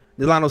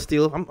 Delano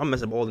Steele. I'm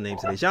messing up all the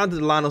names today. Shout out to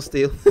Delano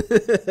Steele.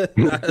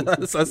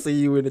 I see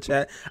you in the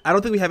chat. I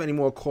don't think we have any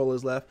more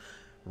callers left.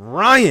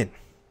 Ryan.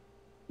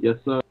 Yes,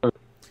 sir.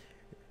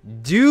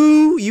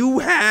 Do you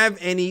have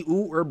any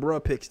ooh or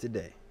bruh picks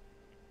today?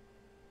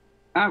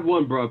 I have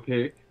one bruh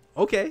pick.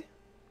 Okay.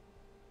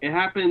 It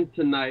happened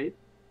tonight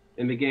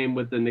in the game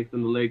with the Knicks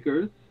and the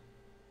Lakers.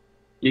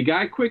 Your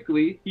guy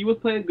Quickly, he was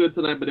playing good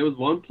tonight, but there was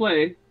one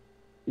play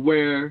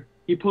where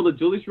he pulled a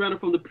Julius Randle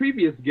from the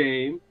previous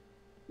game,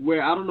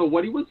 where I don't know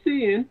what he was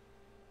seeing,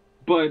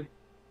 but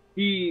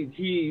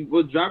he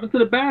was driving to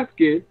the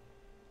basket,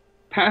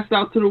 passed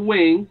out to the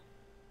wing,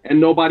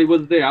 and nobody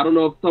was there. I don't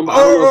know if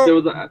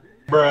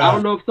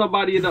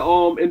somebody in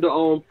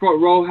the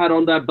front row had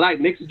on that black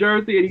Knicks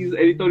jersey and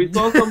he thought he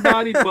saw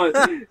somebody, but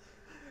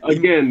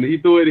again, he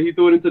threw it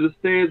into the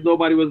stands.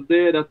 Nobody was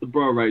there. That's the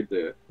bro right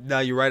there. No,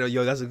 you're right.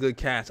 Yo, that's a good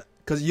catch.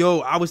 Cause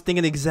I was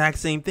thinking the exact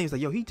same thing. It's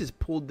like, he just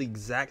pulled the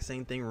exact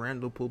same thing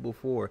Randall pulled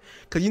before.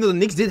 Cause the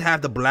Knicks did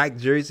have the black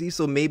jersey,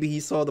 so maybe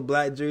he saw the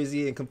black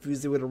jersey and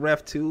confused it with a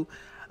ref too.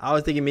 I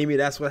was thinking maybe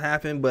that's what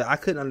happened, but I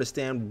couldn't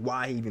understand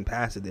why he even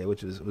passed it there,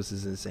 which is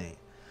insane.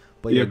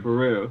 But yeah, for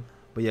real.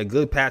 But yeah,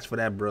 good patch for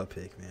that bruh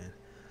pick, man.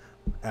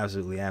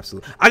 Absolutely.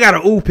 I got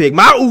an ooh pick.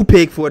 My ooh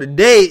pick for the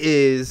day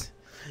is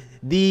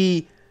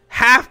the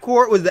half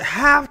court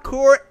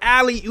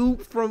alley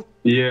oop from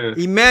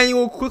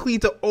Emmanuel quickly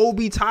to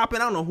Obi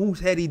Toppin. I don't know whose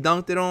head he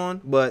dunked it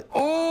on, but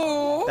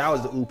that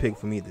was the ooh pick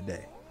for me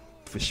today.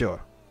 For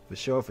sure. All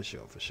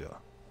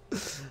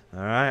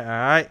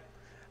right,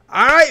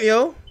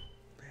 yo.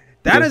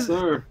 That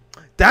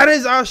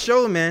is our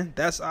show, man.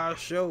 That's our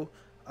show.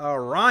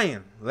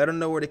 Ryan, let them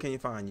know where they can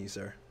find you,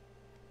 sir.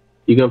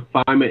 You can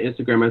find me on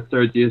Instagram at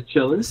Sir G is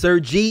chillin'. Sir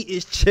G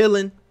is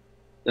chillin'.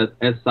 That's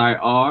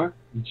SIR.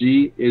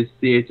 G is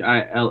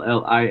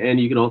CHILLIN.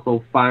 You can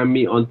also find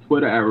me on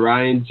Twitter at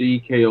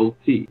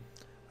RyanGKOT.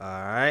 All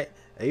right.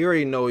 You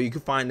already know you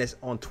can find us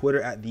on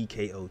Twitter at the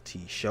KOT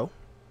Show.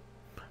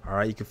 All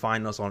right. You can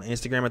find us on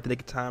Instagram at the Knick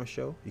of Time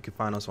Show. You can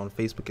find us on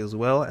Facebook as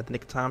well at the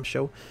Knick of Time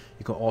Show.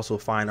 You can also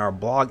find our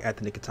blog at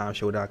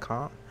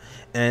theknickoftimeshow.com.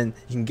 And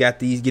you can get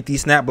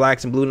these snap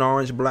blacks in blue and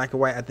orange, black and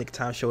white at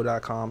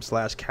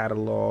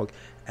theknickoftimeshow.com/catalog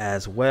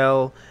as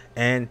well.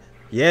 And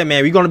yeah,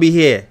 man, we're gonna be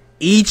here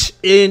each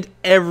and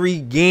every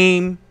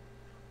game,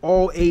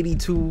 all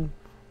 82.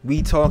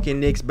 We talking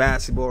Knicks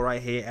basketball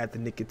right here at the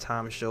Knick of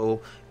Time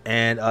Show.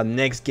 And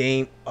next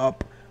game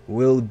up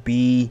will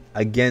be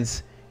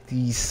against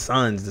the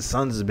Suns. The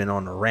Suns have been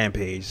on a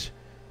rampage.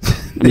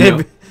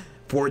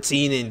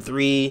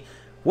 14-3.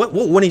 What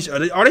winning?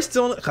 Are they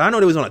still? I know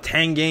they was on a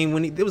 10-game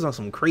winning. They was on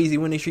some crazy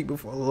winning streak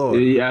before.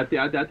 Lord. Yeah, I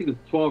think it's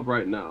 12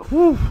 right now.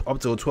 Whew, up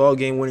to a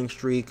 12-game winning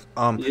streak.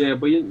 Yeah,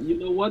 but you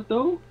know what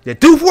though? They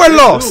do for a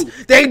loss.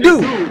 They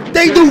do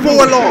for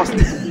a loss.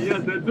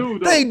 Yes, they do.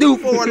 Though. They do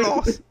for a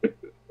loss.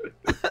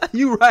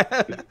 You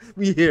right?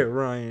 We here,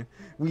 Ryan.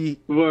 We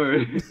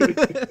word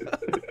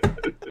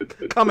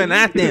coming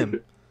at them.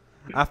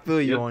 I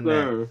feel you on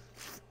sir. that.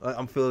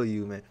 I'm feeling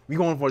you, man. We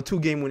going for a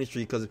 2-game winning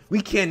streak because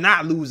we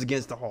cannot lose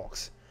against the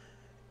Hawks.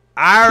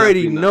 I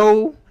already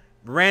know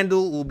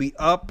Randall will be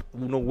up.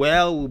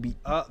 Noel will be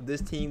up. This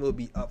team will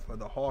be up for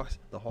the Hawks.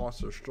 The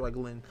Hawks are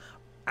struggling.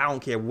 I don't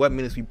care what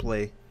minutes we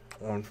play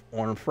on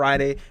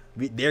Friday.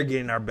 They're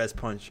getting our best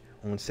punch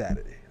on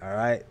Saturday. All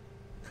right?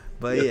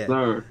 But yes,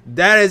 sir.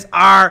 That is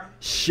our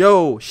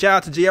show. Shout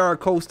out to J.R.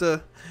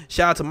 Acosta.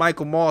 Shout out to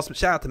Michael Moss.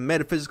 Shout out to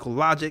Metaphysical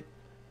Logic.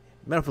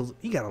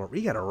 You got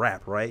a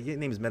rap, right? Your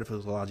name is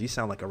Metaphysical Logic. You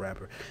sound like a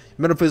rapper.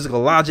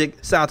 Metaphysical Logic.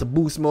 Shout out to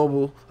Boost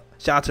Mobile.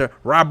 Shout out to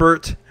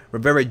Robert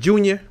Rivera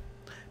Jr.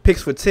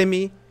 Picks for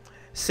Timmy.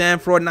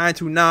 Sanford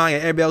 929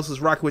 and everybody else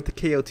is rocking with the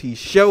KOT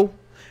show.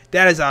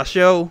 That is our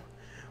show.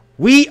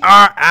 We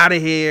are out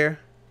of here.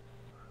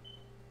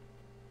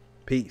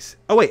 Peace.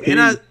 And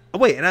as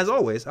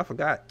always, I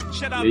forgot.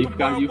 Yeah, you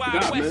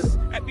forgot, man.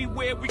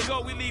 Everywhere we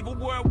go, we leave a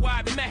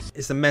worldwide mess.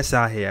 It's a mess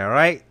out here, all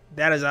right?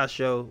 That is our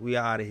show. We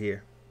are out of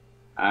here.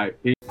 All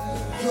right, peace.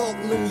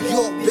 New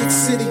York, big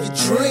city of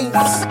dreams.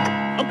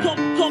 I'm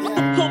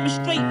coming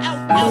straight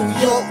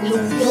out. New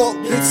York,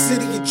 big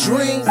city of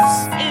dreams.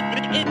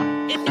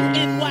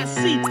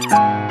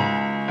 NYC.